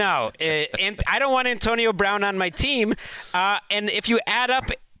compete. No, and I don't want Antonio Brown on my team. And if you add up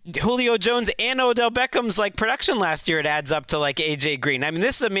Julio Jones and Odell Beckham's like production last year, it adds up to like AJ Green. I mean,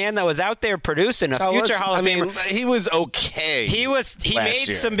 this is a man that was out there producing a future Hall of Famer. He was okay. He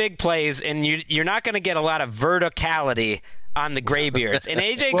made some big plays, and you're not going to get a lot of verticality on the Graybeards. And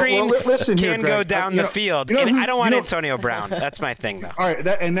A.J. Green can go down the field. And I don't want Antonio Brown. That's my thing, though. All right,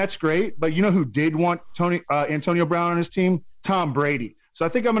 that's great. But you know who did want Antonio Brown on his team? Tom Brady. So I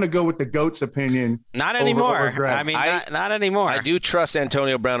think I'm going to go with the GOAT's opinion. Not anymore. I mean, not anymore. I do trust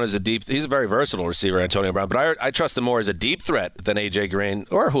Antonio Brown as he's a very versatile receiver, Antonio Brown, but I trust him more as a deep threat than A.J. Green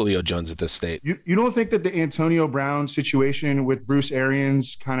or Julio Jones at this state. You don't think that the Antonio Brown situation with Bruce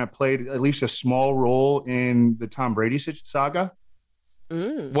Arians kind of played at least a small role in the Tom Brady saga?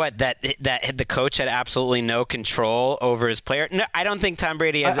 What, that the coach had absolutely no control over his player? No, I don't think Tom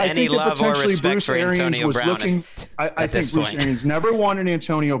Brady has any love or respect Bruce for Arians Antonio was Brown. I think Bruce Arians never wanted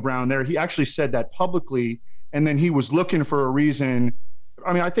Antonio Brown there. He actually said that publicly, and then he was looking for a reason.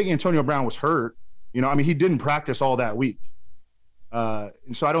 I mean, I think Antonio Brown was hurt. You know, I mean, he didn't practice all that week.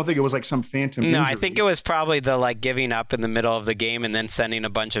 And so I don't think it was like some phantom injury. I think it was probably the like giving up in the middle of the game and then sending a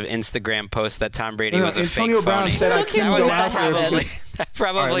bunch of Instagram posts that Tom Brady was a Antonio fake Brown phony. said I couldn't go out there that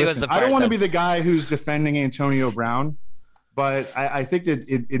probably was the part. I don't want to be the guy who's defending Antonio Brown, but I think that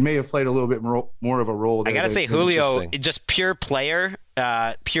it may have played a little bit more of a role. I got to say, Julio, just pure player,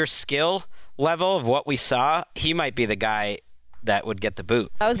 pure skill level of what we saw, he might be the guy that would get the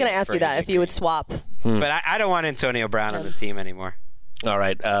boot. I was going to ask you that, if you would swap. But I don't want Antonio Brown on the team anymore. All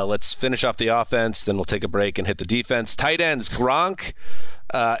right, let's finish off the offense, then we'll take a break and hit the defense. Tight ends, Gronk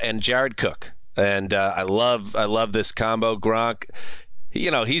and Jared Cook. And I love this combo. Gronk,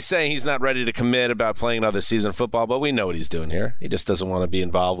 he's saying he's not ready to commit about playing another season of football, but we know what he's doing here. He just doesn't want to be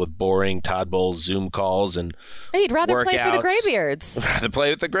involved with boring Todd Bowles Zoom calls and he'd rather workouts. play for the Graybeards. Rather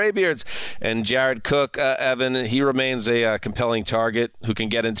play with the Graybeards. And Jared Cook, Evan, he remains a compelling target who can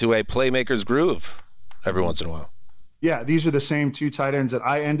get into a playmaker's groove every once in a while. Yeah, these are the same two tight ends that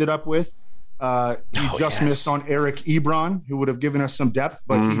I ended up with. Missed on Eric Ebron, who would have given us some depth,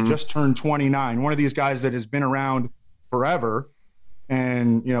 but he just turned 29. One of these guys that has been around forever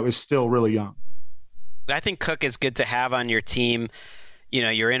and, is still really young. I think Cook is good to have on your team.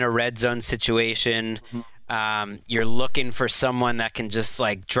 You're in a red zone situation. You're looking for someone that can just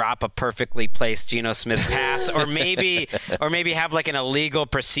like drop a perfectly placed Geno Smith pass, or maybe have like an illegal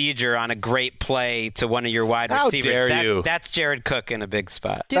procedure on a great play to one of your wide receivers. How dare you? That's Jared Cook in a big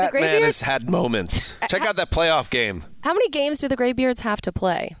spot. That man has had moments. Check out that playoff game. How many games do the Graybeards have to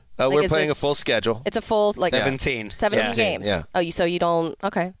play? We're playing a full schedule. It's a full 17. 17 games. Yeah. Oh, so you don't?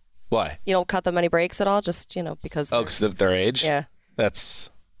 Okay. Why? You don't cut them any breaks at all? Just because. Oh, because of their age. Yeah.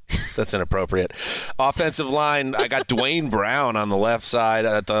 That's inappropriate. Offensive line, I got Dwayne Brown on the left side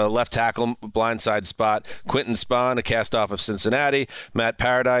at the left tackle blindside spot. Quentin Spahn, a cast-off of Cincinnati. Matt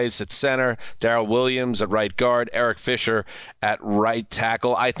Paradise at center. Darrell Williams at right guard. Eric Fisher at right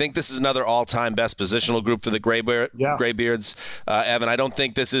tackle. I think this is another all-time best positional group for the Graybeards. Evan, I don't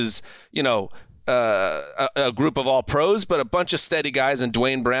think this is, a group of all pros, but a bunch of steady guys, and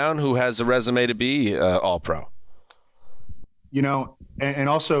Dwayne Brown, who has a resume to be all-pro. And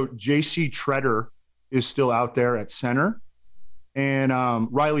also J.C. Treader is still out there at center, and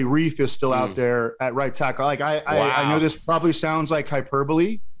Riley Reif is still out there at right tackle. Like I know this probably sounds like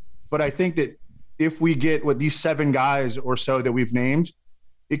hyperbole, but I think that if we get with these 7 guys or so that we've named,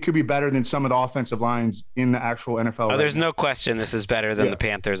 it could be better than some of the offensive lines in the actual NFL. There's no question this is better than the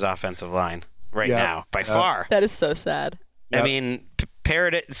Panthers' offensive line now by far. That is so sad. I mean,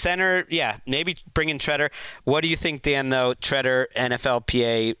 center, maybe bring in Treader. What do you think, Dan, though, Treader,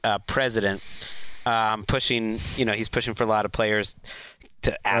 NFLPA president, pushing, he's pushing for a lot of players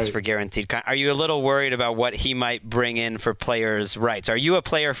to ask for guaranteed. Are you a little worried about what he might bring in for players' rights? Are you a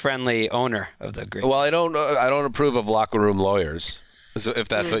player-friendly owner of the group? Well, I don't approve of locker room lawyers. If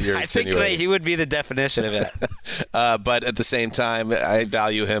that's what you're insinuating. I think he would be the definition of it. But at the same time, I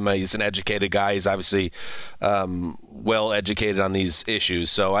value him. He's an educated guy. He's obviously well educated on these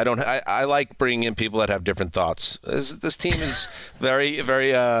issues. So I like bringing in people that have different thoughts. This team is very,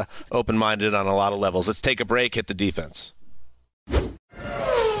 very open-minded on a lot of levels. Let's take a break, hit the defense.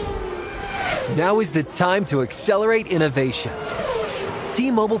 Now is the time to accelerate innovation.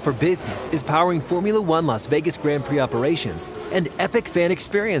 T-Mobile for Business is powering Formula One Las Vegas Grand Prix operations and epic fan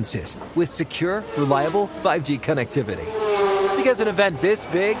experiences with secure, reliable 5G connectivity. Because an event this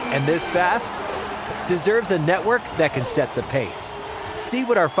big and this fast deserves a network that can set the pace. See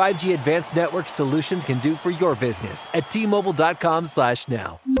what our 5G advanced network solutions can do for your business at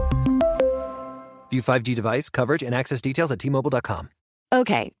T-Mobile.com/now. View 5G device coverage and access details at T-Mobile.com.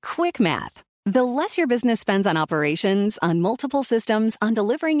 Okay, quick math. The less your business spends on operations, on multiple systems, on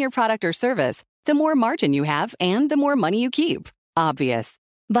delivering your product or service, the more margin you have and the more money you keep. Obvious.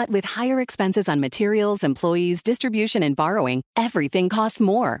 But with higher expenses on materials, employees, distribution, and borrowing, everything costs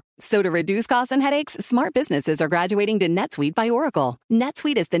more. So to reduce costs and headaches, smart businesses are graduating to NetSuite by Oracle.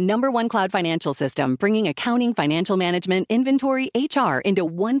 NetSuite is the #1 cloud financial system, bringing accounting, financial management, inventory, HR into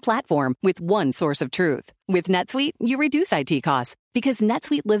one platform with one source of truth. With NetSuite, you reduce IT costs because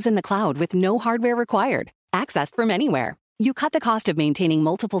NetSuite lives in the cloud with no hardware required, accessed from anywhere. You cut the cost of maintaining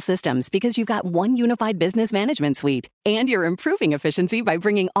multiple systems because you've got one unified business management suite. And you're improving efficiency by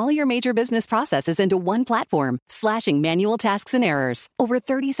bringing all your major business processes into one platform, slashing manual tasks and errors. Over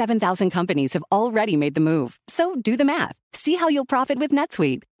 37,000 companies have already made the move. So do the math. See how you'll profit with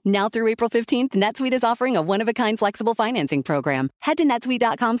NetSuite. Now through April 15th, NetSuite is offering a one-of-a-kind flexible financing program. Head to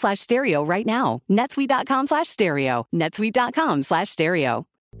netsuite.com/stereo right now. netsuite.com/stereo. netsuite.com/stereo.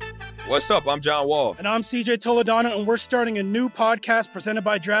 What's up? I'm John Wall. And I'm CJ Toledano, and we're starting a new podcast presented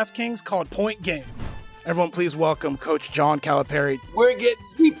by DraftKings called Point Game. Everyone, please welcome Coach John Calipari. We're getting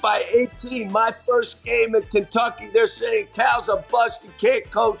beat by 18. My first game in Kentucky, they're saying Cal's a bust. He can't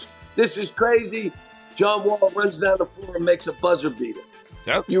coach. This is crazy. John Wall runs down the floor and makes a buzzer beater.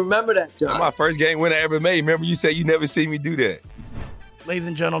 Yep. You remember that, John? That's my first game win I ever made. Remember you said you never seen me do that. Ladies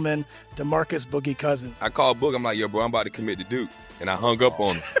and gentlemen, DeMarcus Boogie Cousins. I called Book. I'm like, yo, bro, I'm about to commit to Duke. And I hung up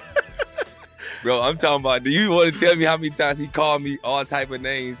on him. Bro, I'm talking about, do you want to tell me how many times he called me all type of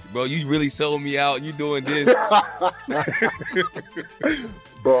names? Bro, you really sold me out. You doing this.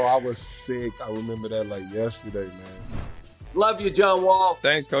 Bro, I was sick. I remember that like yesterday, man. Love you, John Wall.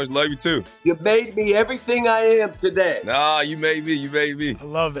 Thanks, Coach. Love you, too. You made me everything I am today. Nah, you made me. You made me. I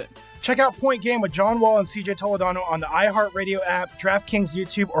love it. Check out Point Game with John Wall and CJ Toledano on the iHeartRadio app, DraftKings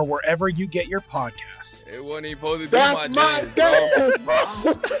YouTube, or wherever you get your podcasts. It wasn't even supposed to be That's my game,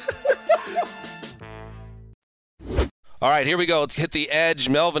 bro. All right, here we go. Let's hit the edge.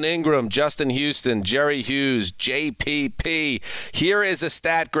 Melvin Ingram, Justin Houston, Jerry Hughes, JPP. Here is a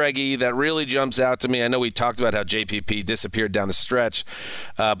stat, Greggy, that really jumps out to me. I know we talked about how JPP disappeared down the stretch,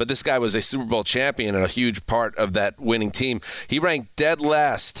 but this guy was a Super Bowl champion and a huge part of that winning team. He ranked dead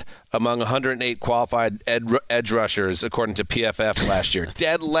last among 108 qualified edge rushers, according to PFF last year.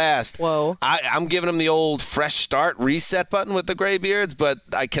 Dead last. Whoa. I'm giving him the old fresh start reset button with the Graybeards, but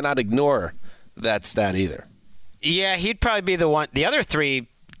I cannot ignore that stat either. Yeah, he'd probably be the one. The other three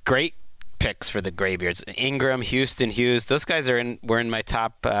great picks for the Graybeards: Ingram, Houston, Hughes. Those guys were in my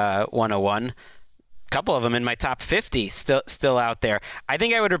top 101. A couple of them in my top 50. Still out there. I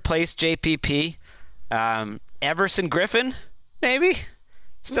think I would replace JPP. Everson Griffin, maybe,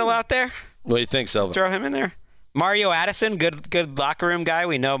 still out there. What do you think, Silva? Throw him in there. Mario Addison, good locker room guy.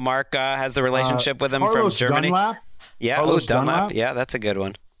 We know Mark has the relationship with him Carlos from Germany. Dunlap? Yeah, Carlos Dunlap. Yeah, that's a good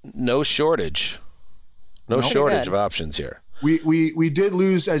one. No shortage. No shortage of options here. We did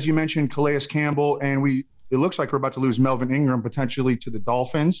lose, as you mentioned, Calais Campbell, and it looks like we're about to lose Melvin Ingram potentially to the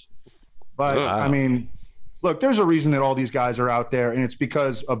Dolphins. But, I mean, look, there's a reason that all these guys are out there, and it's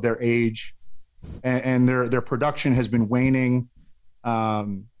because of their age and their production has been waning.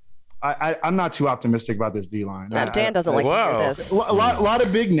 I'm not too optimistic about this D-line. No, Dan doesn't like to hear this. A lot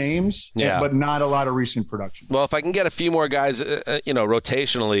of big names, but not a lot of recent production. Well, if I can get a few more guys,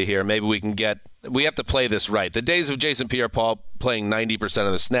 rotationally here, maybe we have to play this right. The days of Jason Pierre-Paul playing 90%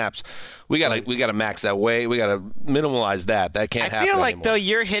 of the snaps, we gotta max that way. We gotta minimalize that. That can't happen I feel like anymore. though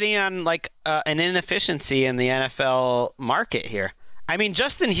you're hitting on like an inefficiency in the NFL market here. I mean,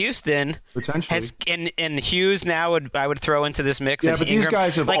 Justin Houston has and Hughes now I would throw into this mix. Yeah, and but Ingram, these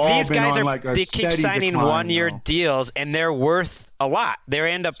guys have all been on like a they keep steady signing decline, one-year deals, and they're worth a lot. They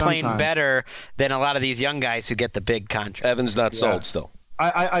end up playing better than a lot of these young guys who get the big contract. Evan's not sold still.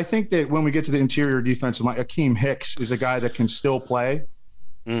 I think that when we get to the interior defense, like Akeem Hicks is a guy that can still play,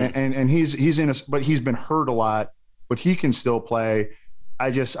 and he's in but he's been hurt a lot, but he can still play. I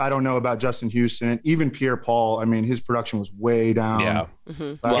don't know about Justin Houston and even Pierre-Paul. I mean, his production was way down. Yeah.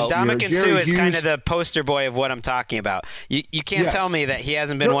 Well, Ndamukong Suh is kind of the poster boy of what I'm talking about. You can't tell me that he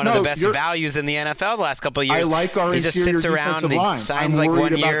hasn't been one of the best values in the NFL the last couple of years. I like our he just interior sits around and line. signs I'm like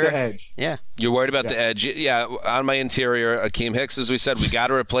worried 1 year. about the edge. Yeah. You're worried about the edge. Yeah, on my interior, Akeem Hicks, as we said, we got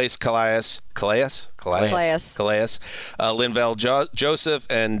to replace Calais, Linval Joseph,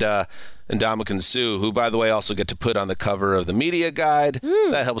 and Ndamukong Suh, who, by the way, also get to put on the cover of the media guide.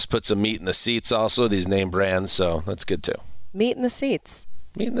 That helps put some meat in the seats also, these name brands, so that's good too. Meat in the seats.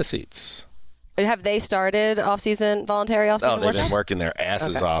 Meat in the seats. Have they started voluntary off-season workouts? Oh, they've been workouts? working their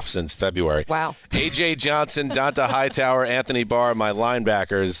asses off since February. Wow. A.J. Johnson, Donta Hightower, Anthony Barr, my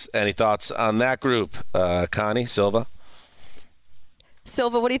linebackers. Any thoughts on that group? Connie, Silva?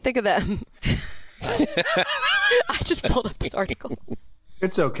 Silva, what do you think of them? I just pulled up this article.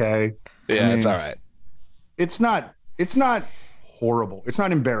 It's okay. Yeah, it's all right. It's not horrible. It's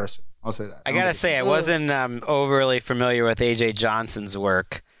not embarrassing. I'll say that. I got to say, I wasn't overly familiar with A.J. Johnson's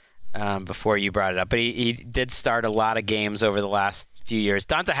work before you brought it up, but he did start a lot of games over the last few years.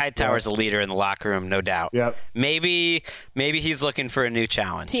 Donta Hightower's a leader in the locker room, no doubt. Yep. Maybe he's looking for a new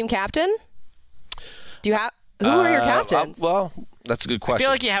challenge. Team captain? Do you have who are your captains? Well, that's a good question. I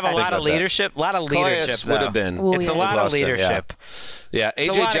feel like you have a lot of leadership. Calais would have been. It's a lot of leadership. Yeah,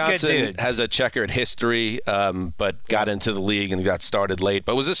 A.J. Johnson has a checkered history, but got into the league and got started late.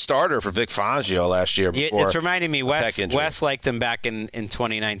 But was a starter for Vic Fangio last year. It's reminding me, Wes liked him back in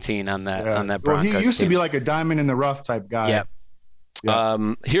 2019 on that Broncos Well, he used team. to be like a diamond in the rough type guy. Yep.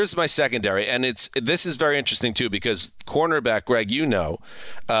 Yeah. Here's my secondary, and this is very interesting too because cornerback Gregg,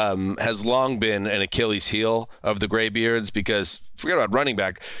 has long been an Achilles heel of the Graybeards because forget about running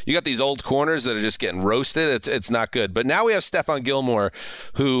back. You got these old corners that are just getting roasted. It's not good. But now we have Stephon Gilmore,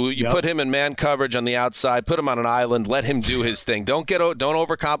 who you put him in man coverage on the outside, put him on an island, let him do his thing. Don't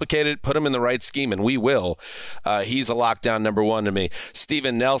overcomplicate it. Put him in the right scheme, and we will. He's a lockdown number one to me.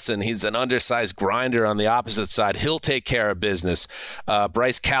 Steven Nelson, he's an undersized grinder on the opposite side. He'll take care of business.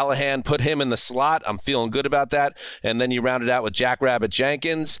 Bryce Callahan, put him in the slot. I'm feeling good about that. And then you round it out with Jackrabbit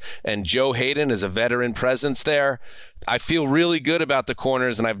Jenkins and Joe Hayden as a veteran presence there. I feel really good about the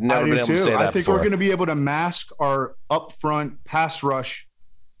corners, and I've never been able to say that I think before. we're going to be able to mask our upfront pass rush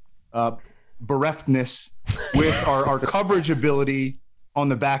bereftness with our coverage ability on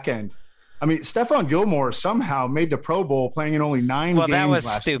the back end. I mean, Stephon Gilmore somehow made the Pro Bowl playing in only 9 games last year. Well, that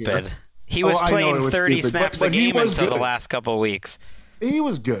was stupid. He was playing 30 snaps a game until the last couple of weeks. He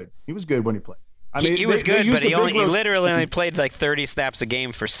was good. He was good when he played. He was good, but he literally only played like 30 snaps a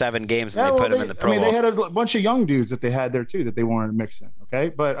game for 7 games, and they put him in the Pro Bowl. They had a bunch of young dudes that they had there, too, that they wanted to mix in, okay?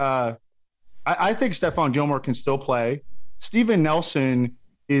 But I think Stephon Gilmore can still play. Steven Nelson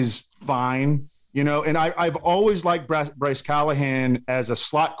is fine, and I've always liked Bryce Callahan as a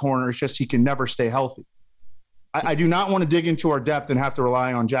slot corner. It's just he can never stay healthy. I do not want to dig into our depth and have to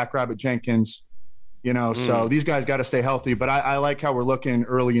rely on Jackrabbit Jenkins, so these guys got to stay healthy. But I like how we're looking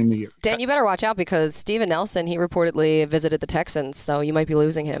early in the year. Dan, you better watch out because Steven Nelson, he reportedly visited the Texans, so you might be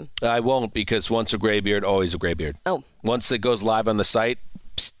losing him. I won't because once a Graybeard, always a Graybeard. Oh. Once it goes live on the site,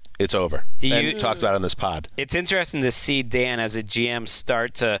 it's over. And talked about it on this pod. It's interesting to see Dan as a GM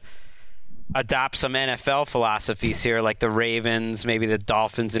start to adopt some NFL philosophies here, like the Ravens, maybe the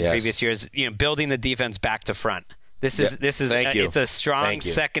Dolphins in previous years, building the defense back to front. This is it's a strong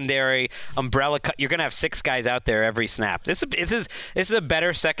secondary umbrella. You're going to have 6 guys out there every snap. This is a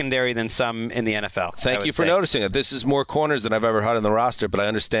better secondary than some in the NFL. Thank you for noticing it. This is more corners than I've ever had in the roster, but I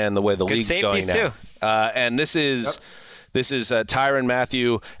understand the way the league's going now. Too. And this is Tyrann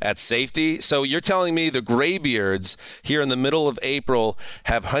Mathieu at safety. So you're telling me the Graybeards here in the middle of April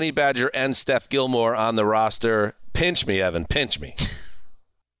have Honey Badger and Steph Gilmore on the roster. Pinch me, Evan. Pinch me.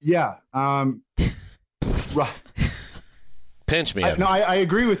 Yeah. Pinch me, Evan. No, I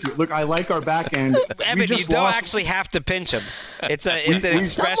agree with you. Look, I like our back end. Evan, you don't actually have to pinch him. It's an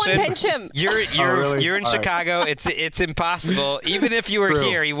expression. Someone pinch him. You're in Chicago. It's impossible. Even if you were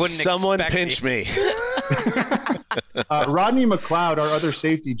here, he wouldn't Someone expect pinch me. Rodney McLeod, our other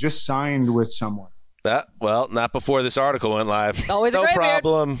safety, just signed with someone. Well, not before this article went live. Always a no Graybeard.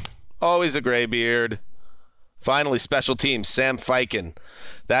 problem. Always a Graybeard. Finally, special teams. Sam Fiken.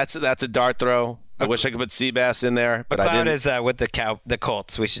 That's a dart throw. I wish I could put Seabass in there, but I didn't. McLeod is with the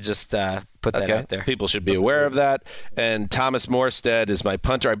Colts. We should just put that out there. People should be aware of that. And Thomas Morstead is my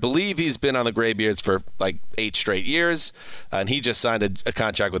punter. I believe he's been on the Graybeards for like 8 straight years, and he just signed a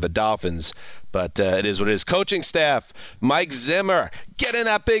contract with the Dolphins. But it is what it is. Coaching staff, Mike Zimmer, get in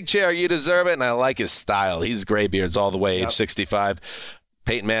that big chair. You deserve it. And I like his style. He's Graybeards all the way, age 65.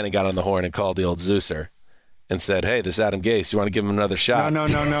 Peyton Manning got on the horn and called the old Zeuser and said, hey, this Adam Gase, you want to give him another shot? No.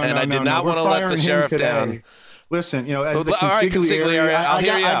 And I did not want to let the sheriff down. Listen, as the all right, consigliere, I'll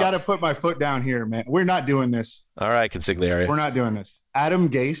hear you I out. got to put my foot down here, man. We're not doing this. All right, consigliere. We're not doing this. Adam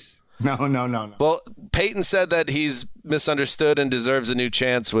Gase? No. Well, Peyton said that he's misunderstood and deserves a new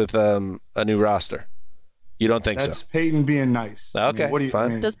chance with a new roster. You don't think That's so? Peyton being nice. Okay, what do you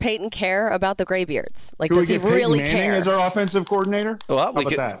fine. Does Peyton care about the Graybeards? Like, Can does we he get Peyton really Manning care? as our offensive coordinator? Well, How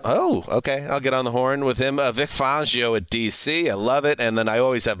about that? Oh, okay. I'll get on the horn with him. Vic Fangio at DC. I love it. And then I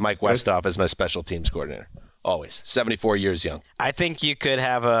always have Mike Westhoff as my special teams coordinator. Always. 74 years young. I think you could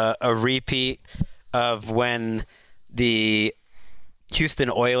have a repeat of when the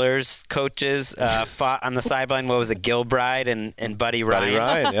Houston Oilers coaches fought on the sideline. What was it, Gilbride and Buddy Ryan? Buddy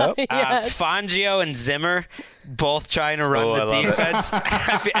Ryan, yep. Yes. Fangio and Zimmer both trying to run the defense.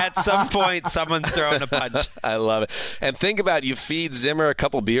 At some point, someone's throwing a punch. I love it. And think about you feed Zimmer a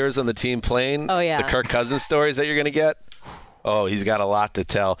couple beers on the team plane. Oh, yeah. The Kirk Cousins stories that you're going to get. Oh, he's got a lot to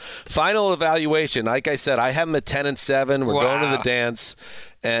tell. Final evaluation. Like I said, I have him at 10-7. We're going to the dance.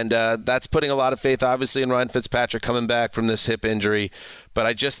 And that's putting a lot of faith, obviously, in Ryan Fitzpatrick coming back from this hip injury. But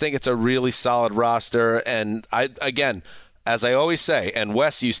I just think it's a really solid roster. And again, as I always say, and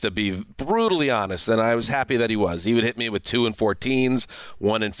Wes used to be brutally honest, and I was happy that he was. He would hit me with 2 and 14s,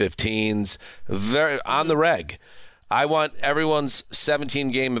 1 and 15s, very on the reg. I want everyone's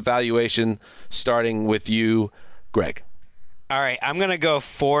 17-game evaluation, starting with you, Gregg. All right, I'm gonna go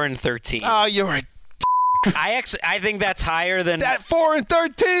 4 and 13. Oh, you're a I think that's higher than that 4 and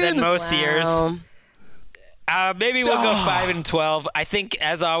 13 than most years. Maybe we'll go 5-12. I think,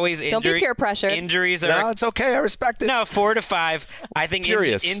 as always, Don't be peer pressure. Injuries are. No, it's okay. I respect it. No, 4-5. I think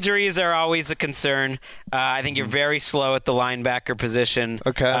injuries are always a concern. I think you're very slow at the linebacker position.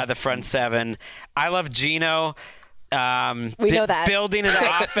 Okay. The front seven. I love Geno. We know that. Building an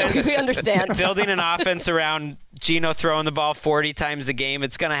offense. We understand. Building an offense around Geno throwing the ball 40 times a game.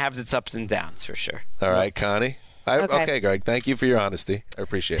 It's going to have its ups and downs for sure. All right, Connie. Okay, Greg. Thank you for your honesty. I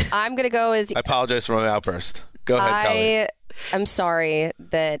appreciate it. I'm going to go as... I apologize for my outburst. Go ahead, Colleen. I'm sorry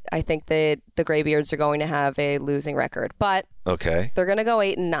that I think that the Graybeards are going to have a losing record, but okay, they're going to go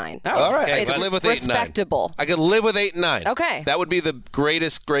 8-9. All right, It's I can live with respectable. 8-9. I could live with 8-9. Okay, that would be the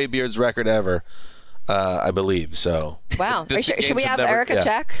greatest Graybeards record ever, I believe. So wow, should we have Erica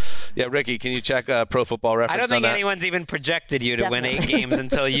check? Yeah, Ricky, can you check Pro Football Reference? I don't think anyone's even projected you to win 8 games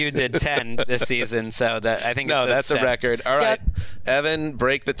until you did 10 this season. So I think that's a record. All right, Evan,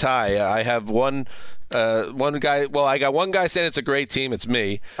 break the tie. I have one guy. Well, I got one guy saying it's a great team. It's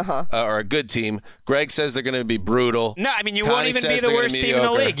me, or a good team. Greg says they're going to be brutal. No, I mean you Connie won't even be the worst team in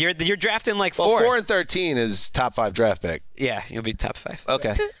the league. You're drafting like 4. Well, 4-13 is top 5 draft pick. Yeah, you'll be top 5.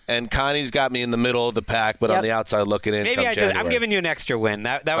 Okay, and Connie's got me in the middle of the pack, but on the outside looking in. Maybe I'm giving you an extra win.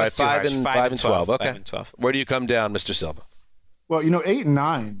 That was too harsh. 5-12. Okay. 5-12. Where do you come down, Mr. Silva? Well,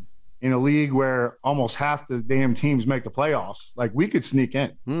 8-9 in a league where almost half the damn teams make the playoffs. Like, we could sneak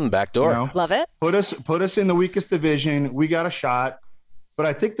in. Back door. Love it. Put us in the weakest division. We got a shot. But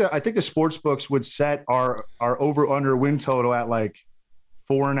I think the sports books would set our over under win total at like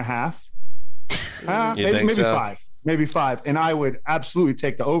 4.5. Maybe so? 5. Maybe 5. And I would absolutely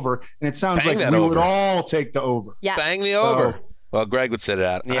take the over. And it sounds like we would all take the over. Yeah. Bang the over. Well, Greg would sit it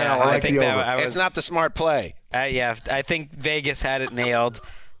out. Yeah, I think that it's not the smart play. Yeah, I think Vegas had it nailed.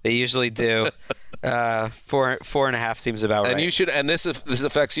 They usually do. 4.5 seems about right. And you should. And this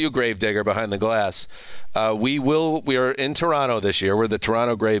affects you, Gravedigger, behind the glass. We are in Toronto this year. We're the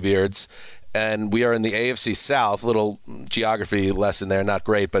Toronto Graybeards, and we are in the AFC South. Little geography lesson there, not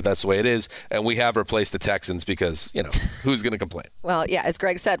great, but that's the way it is. And we have replaced the Texans because who's going to complain? Well, yeah, as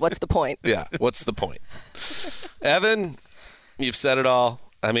Greg said, what's the point? Yeah, what's the point? Evan, you've said it all.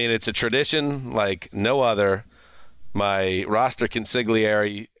 I mean, it's a tradition like no other. My roster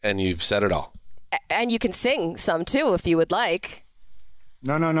consigliere, and you've said it all. And you can sing some too if you would like.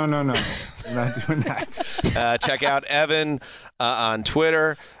 No. I'm not doing that. Check out Evan on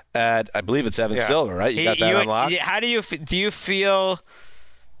Twitter at, I believe it's Evan Silva, right? You got that unlocked? How do you feel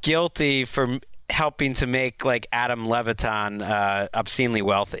guilty for helping to make like Adam Levitan obscenely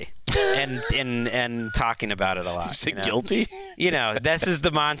wealthy and talking about it a lot? You say guilty? This is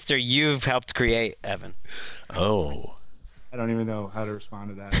the monster you've helped create, Evan. Oh, I don't even know how to respond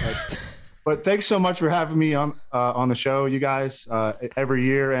to that. But thanks so much for having me on the show, you guys, every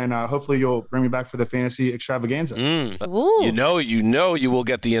year, and hopefully you'll bring me back for the fantasy extravaganza. You will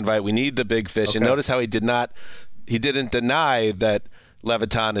get the invite. We need the big fish. Okay. And notice how he didn't deny that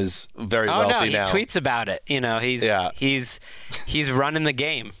Levitan is very wealthy now. He tweets about it. He's running the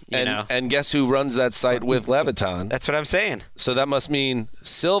game. And guess who runs that site with Levitan? That's what I'm saying. So that must mean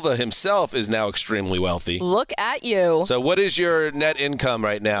Silva himself is now extremely wealthy. Look at you. So what is your net income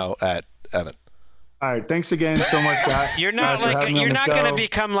right now at Evan? All right, thanks again so much, guys. You're not going to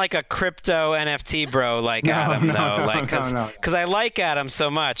become like a crypto NFT bro like Adam, though. Because I like Adam so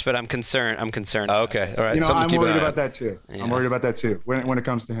much, but I'm concerned. Okay, all right. I'm worried about that too. Yeah. I'm worried about that too when it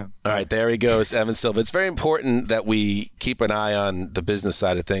comes to him. All right, there he goes, Evan Silva. It's very important that we keep an eye on the business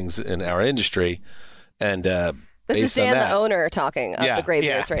side of things in our industry, and this is Dan, the owner, talking of the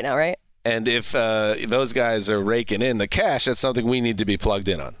Graybeards right now, right? And if those guys are raking in the cash, that's something we need to be plugged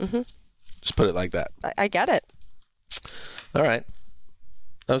in on. Mm-hmm. Just put it like that. I get it. All right.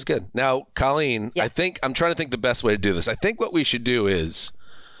 That was good. Now, Colleen, I think I'm trying to think the best way to do this. I think what we should do is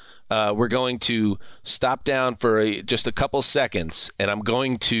we're going to stop down for just a couple seconds, and I'm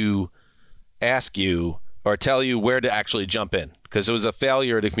going to ask you or tell you where to actually jump in because it was a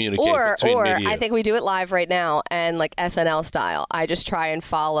failure to communicate between me and you. I think we do it live right now and like SNL style. I just try and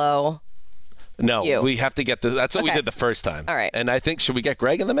follow. No, we have to get that's what we did the first time. All right. And I think, should we get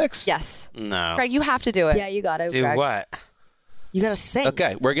Gregg in the mix? Yes. No. Greg, you have to do it. Yeah, you got to. Do Greg. what? You got to sing.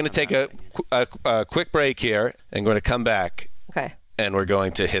 Okay, we're going to take a quick break here and going to come back. Okay. And we're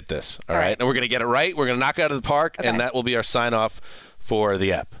going to hit this. All right. And we're going to get it right. We're going to knock it out of the park, and that will be our sign off for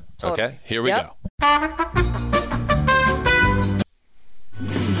the app. Totally. Okay, here we go.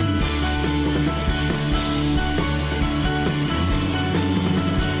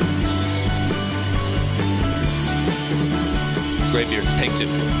 Graybeards, take 2.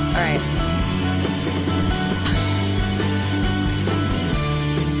 All right.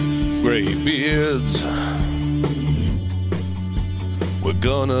 Graybeards. We're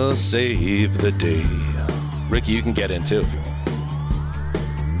gonna save the day. Ricky, you can get in too if you want.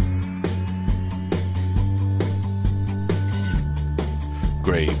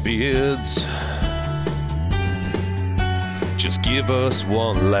 Graybeards, just give us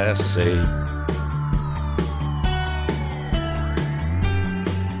one last say.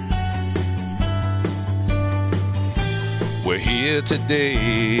 We're here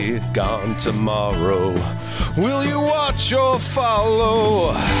today, gone tomorrow. Will you watch or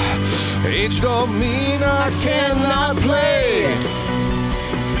follow? Age don't mean I cannot play.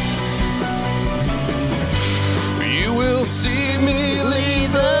 You will see me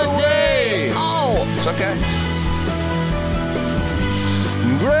lead the way. Oh, it's okay.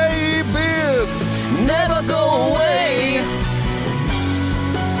 Graybeards never go away.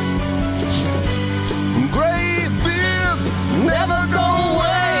 Graybeards never go away.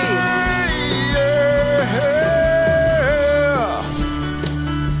 Yeah.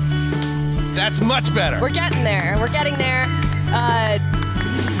 That's much better. We're getting there. We're getting there. I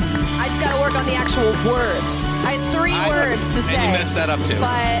just got to work on the actual words. I had 3 words to say. And you messed that up too.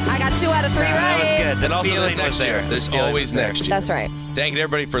 But I got 2 out of 3 right. That was good. And also there's next year. There's always next year. That's right. Thank you to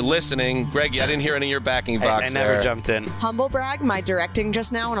everybody for listening. Greg, I didn't hear any of your backing box I never there. jumped in. Humble brag, my directing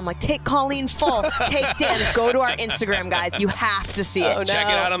just now, and I'm like, take Colleen full, take Dan, go to our Instagram, guys. You have to see it. Oh, no. Check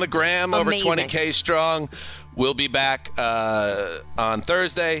it out on the gram, Amazing. over 20K strong. We'll be back on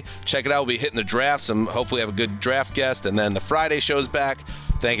Thursday. Check it out. We'll be hitting the draft. Hopefully have a good draft guest, and then the Friday show's back.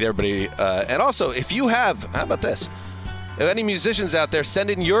 Thank you to everybody. And also, if you have, how about this? If any musicians out there, send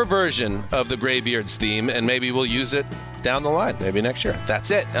in your version of the Graybeards theme, and maybe we'll use it down the line, maybe next year.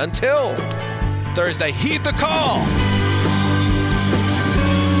 That's it. Until Thursday, heed the call.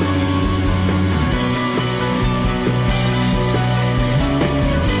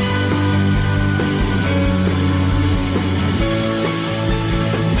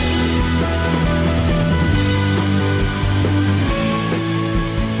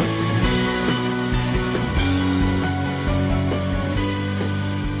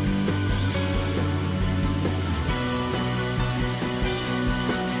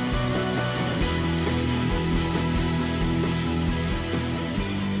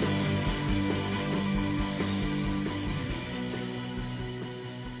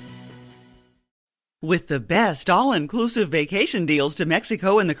 With the best all-inclusive vacation deals to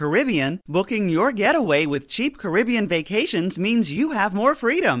Mexico and the Caribbean, booking your getaway with Cheap Caribbean Vacations means you have more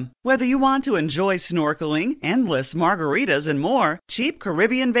freedom. Whether you want to enjoy snorkeling, endless margaritas, and more, Cheap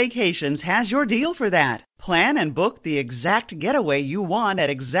Caribbean Vacations has your deal for that. Plan and book the exact getaway you want at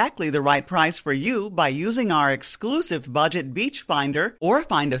exactly the right price for you by using our exclusive budget beach finder, or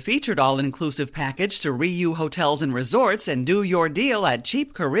find a featured all-inclusive package to Riu Hotels and Resorts and do your deal at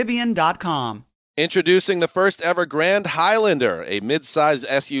cheapcaribbean.com. Introducing the first ever Grand Highlander, a mid-size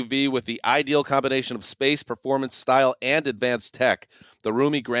SUV with the ideal combination of space, performance, style, and advanced tech. The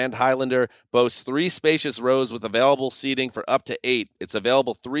roomy Grand Highlander boasts 3 spacious rows with available seating for up to 8. Its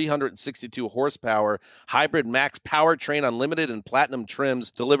available 362 horsepower hybrid max powertrain, unlimited and platinum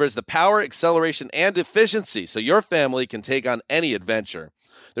trims, delivers the power, acceleration, and efficiency so your family can take on any adventure.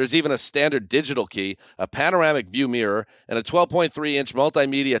 There's even a standard digital key, a panoramic view mirror, and a 12.3-inch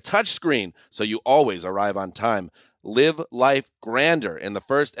multimedia touchscreen, so you always arrive on time. Live life grander in the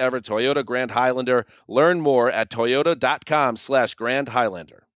first ever Toyota Grand Highlander. Learn more at toyota.com/Grand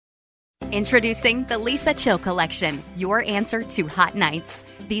Highlander. Introducing the Lisa Chill Collection, your answer to hot nights.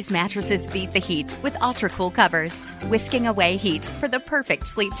 These mattresses beat the heat with ultra-cool covers, whisking away heat for the perfect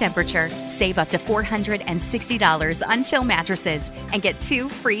sleep temperature. Save up to $460 on Chill mattresses and get 2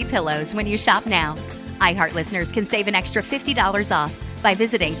 free pillows when you shop now. iHeart listeners can save an extra $50 off by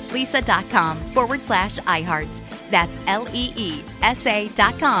visiting lisa.com/iHeart. That's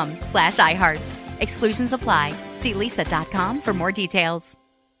LEESA.com/iHeart. Exclusions apply. See lisa.com for more details.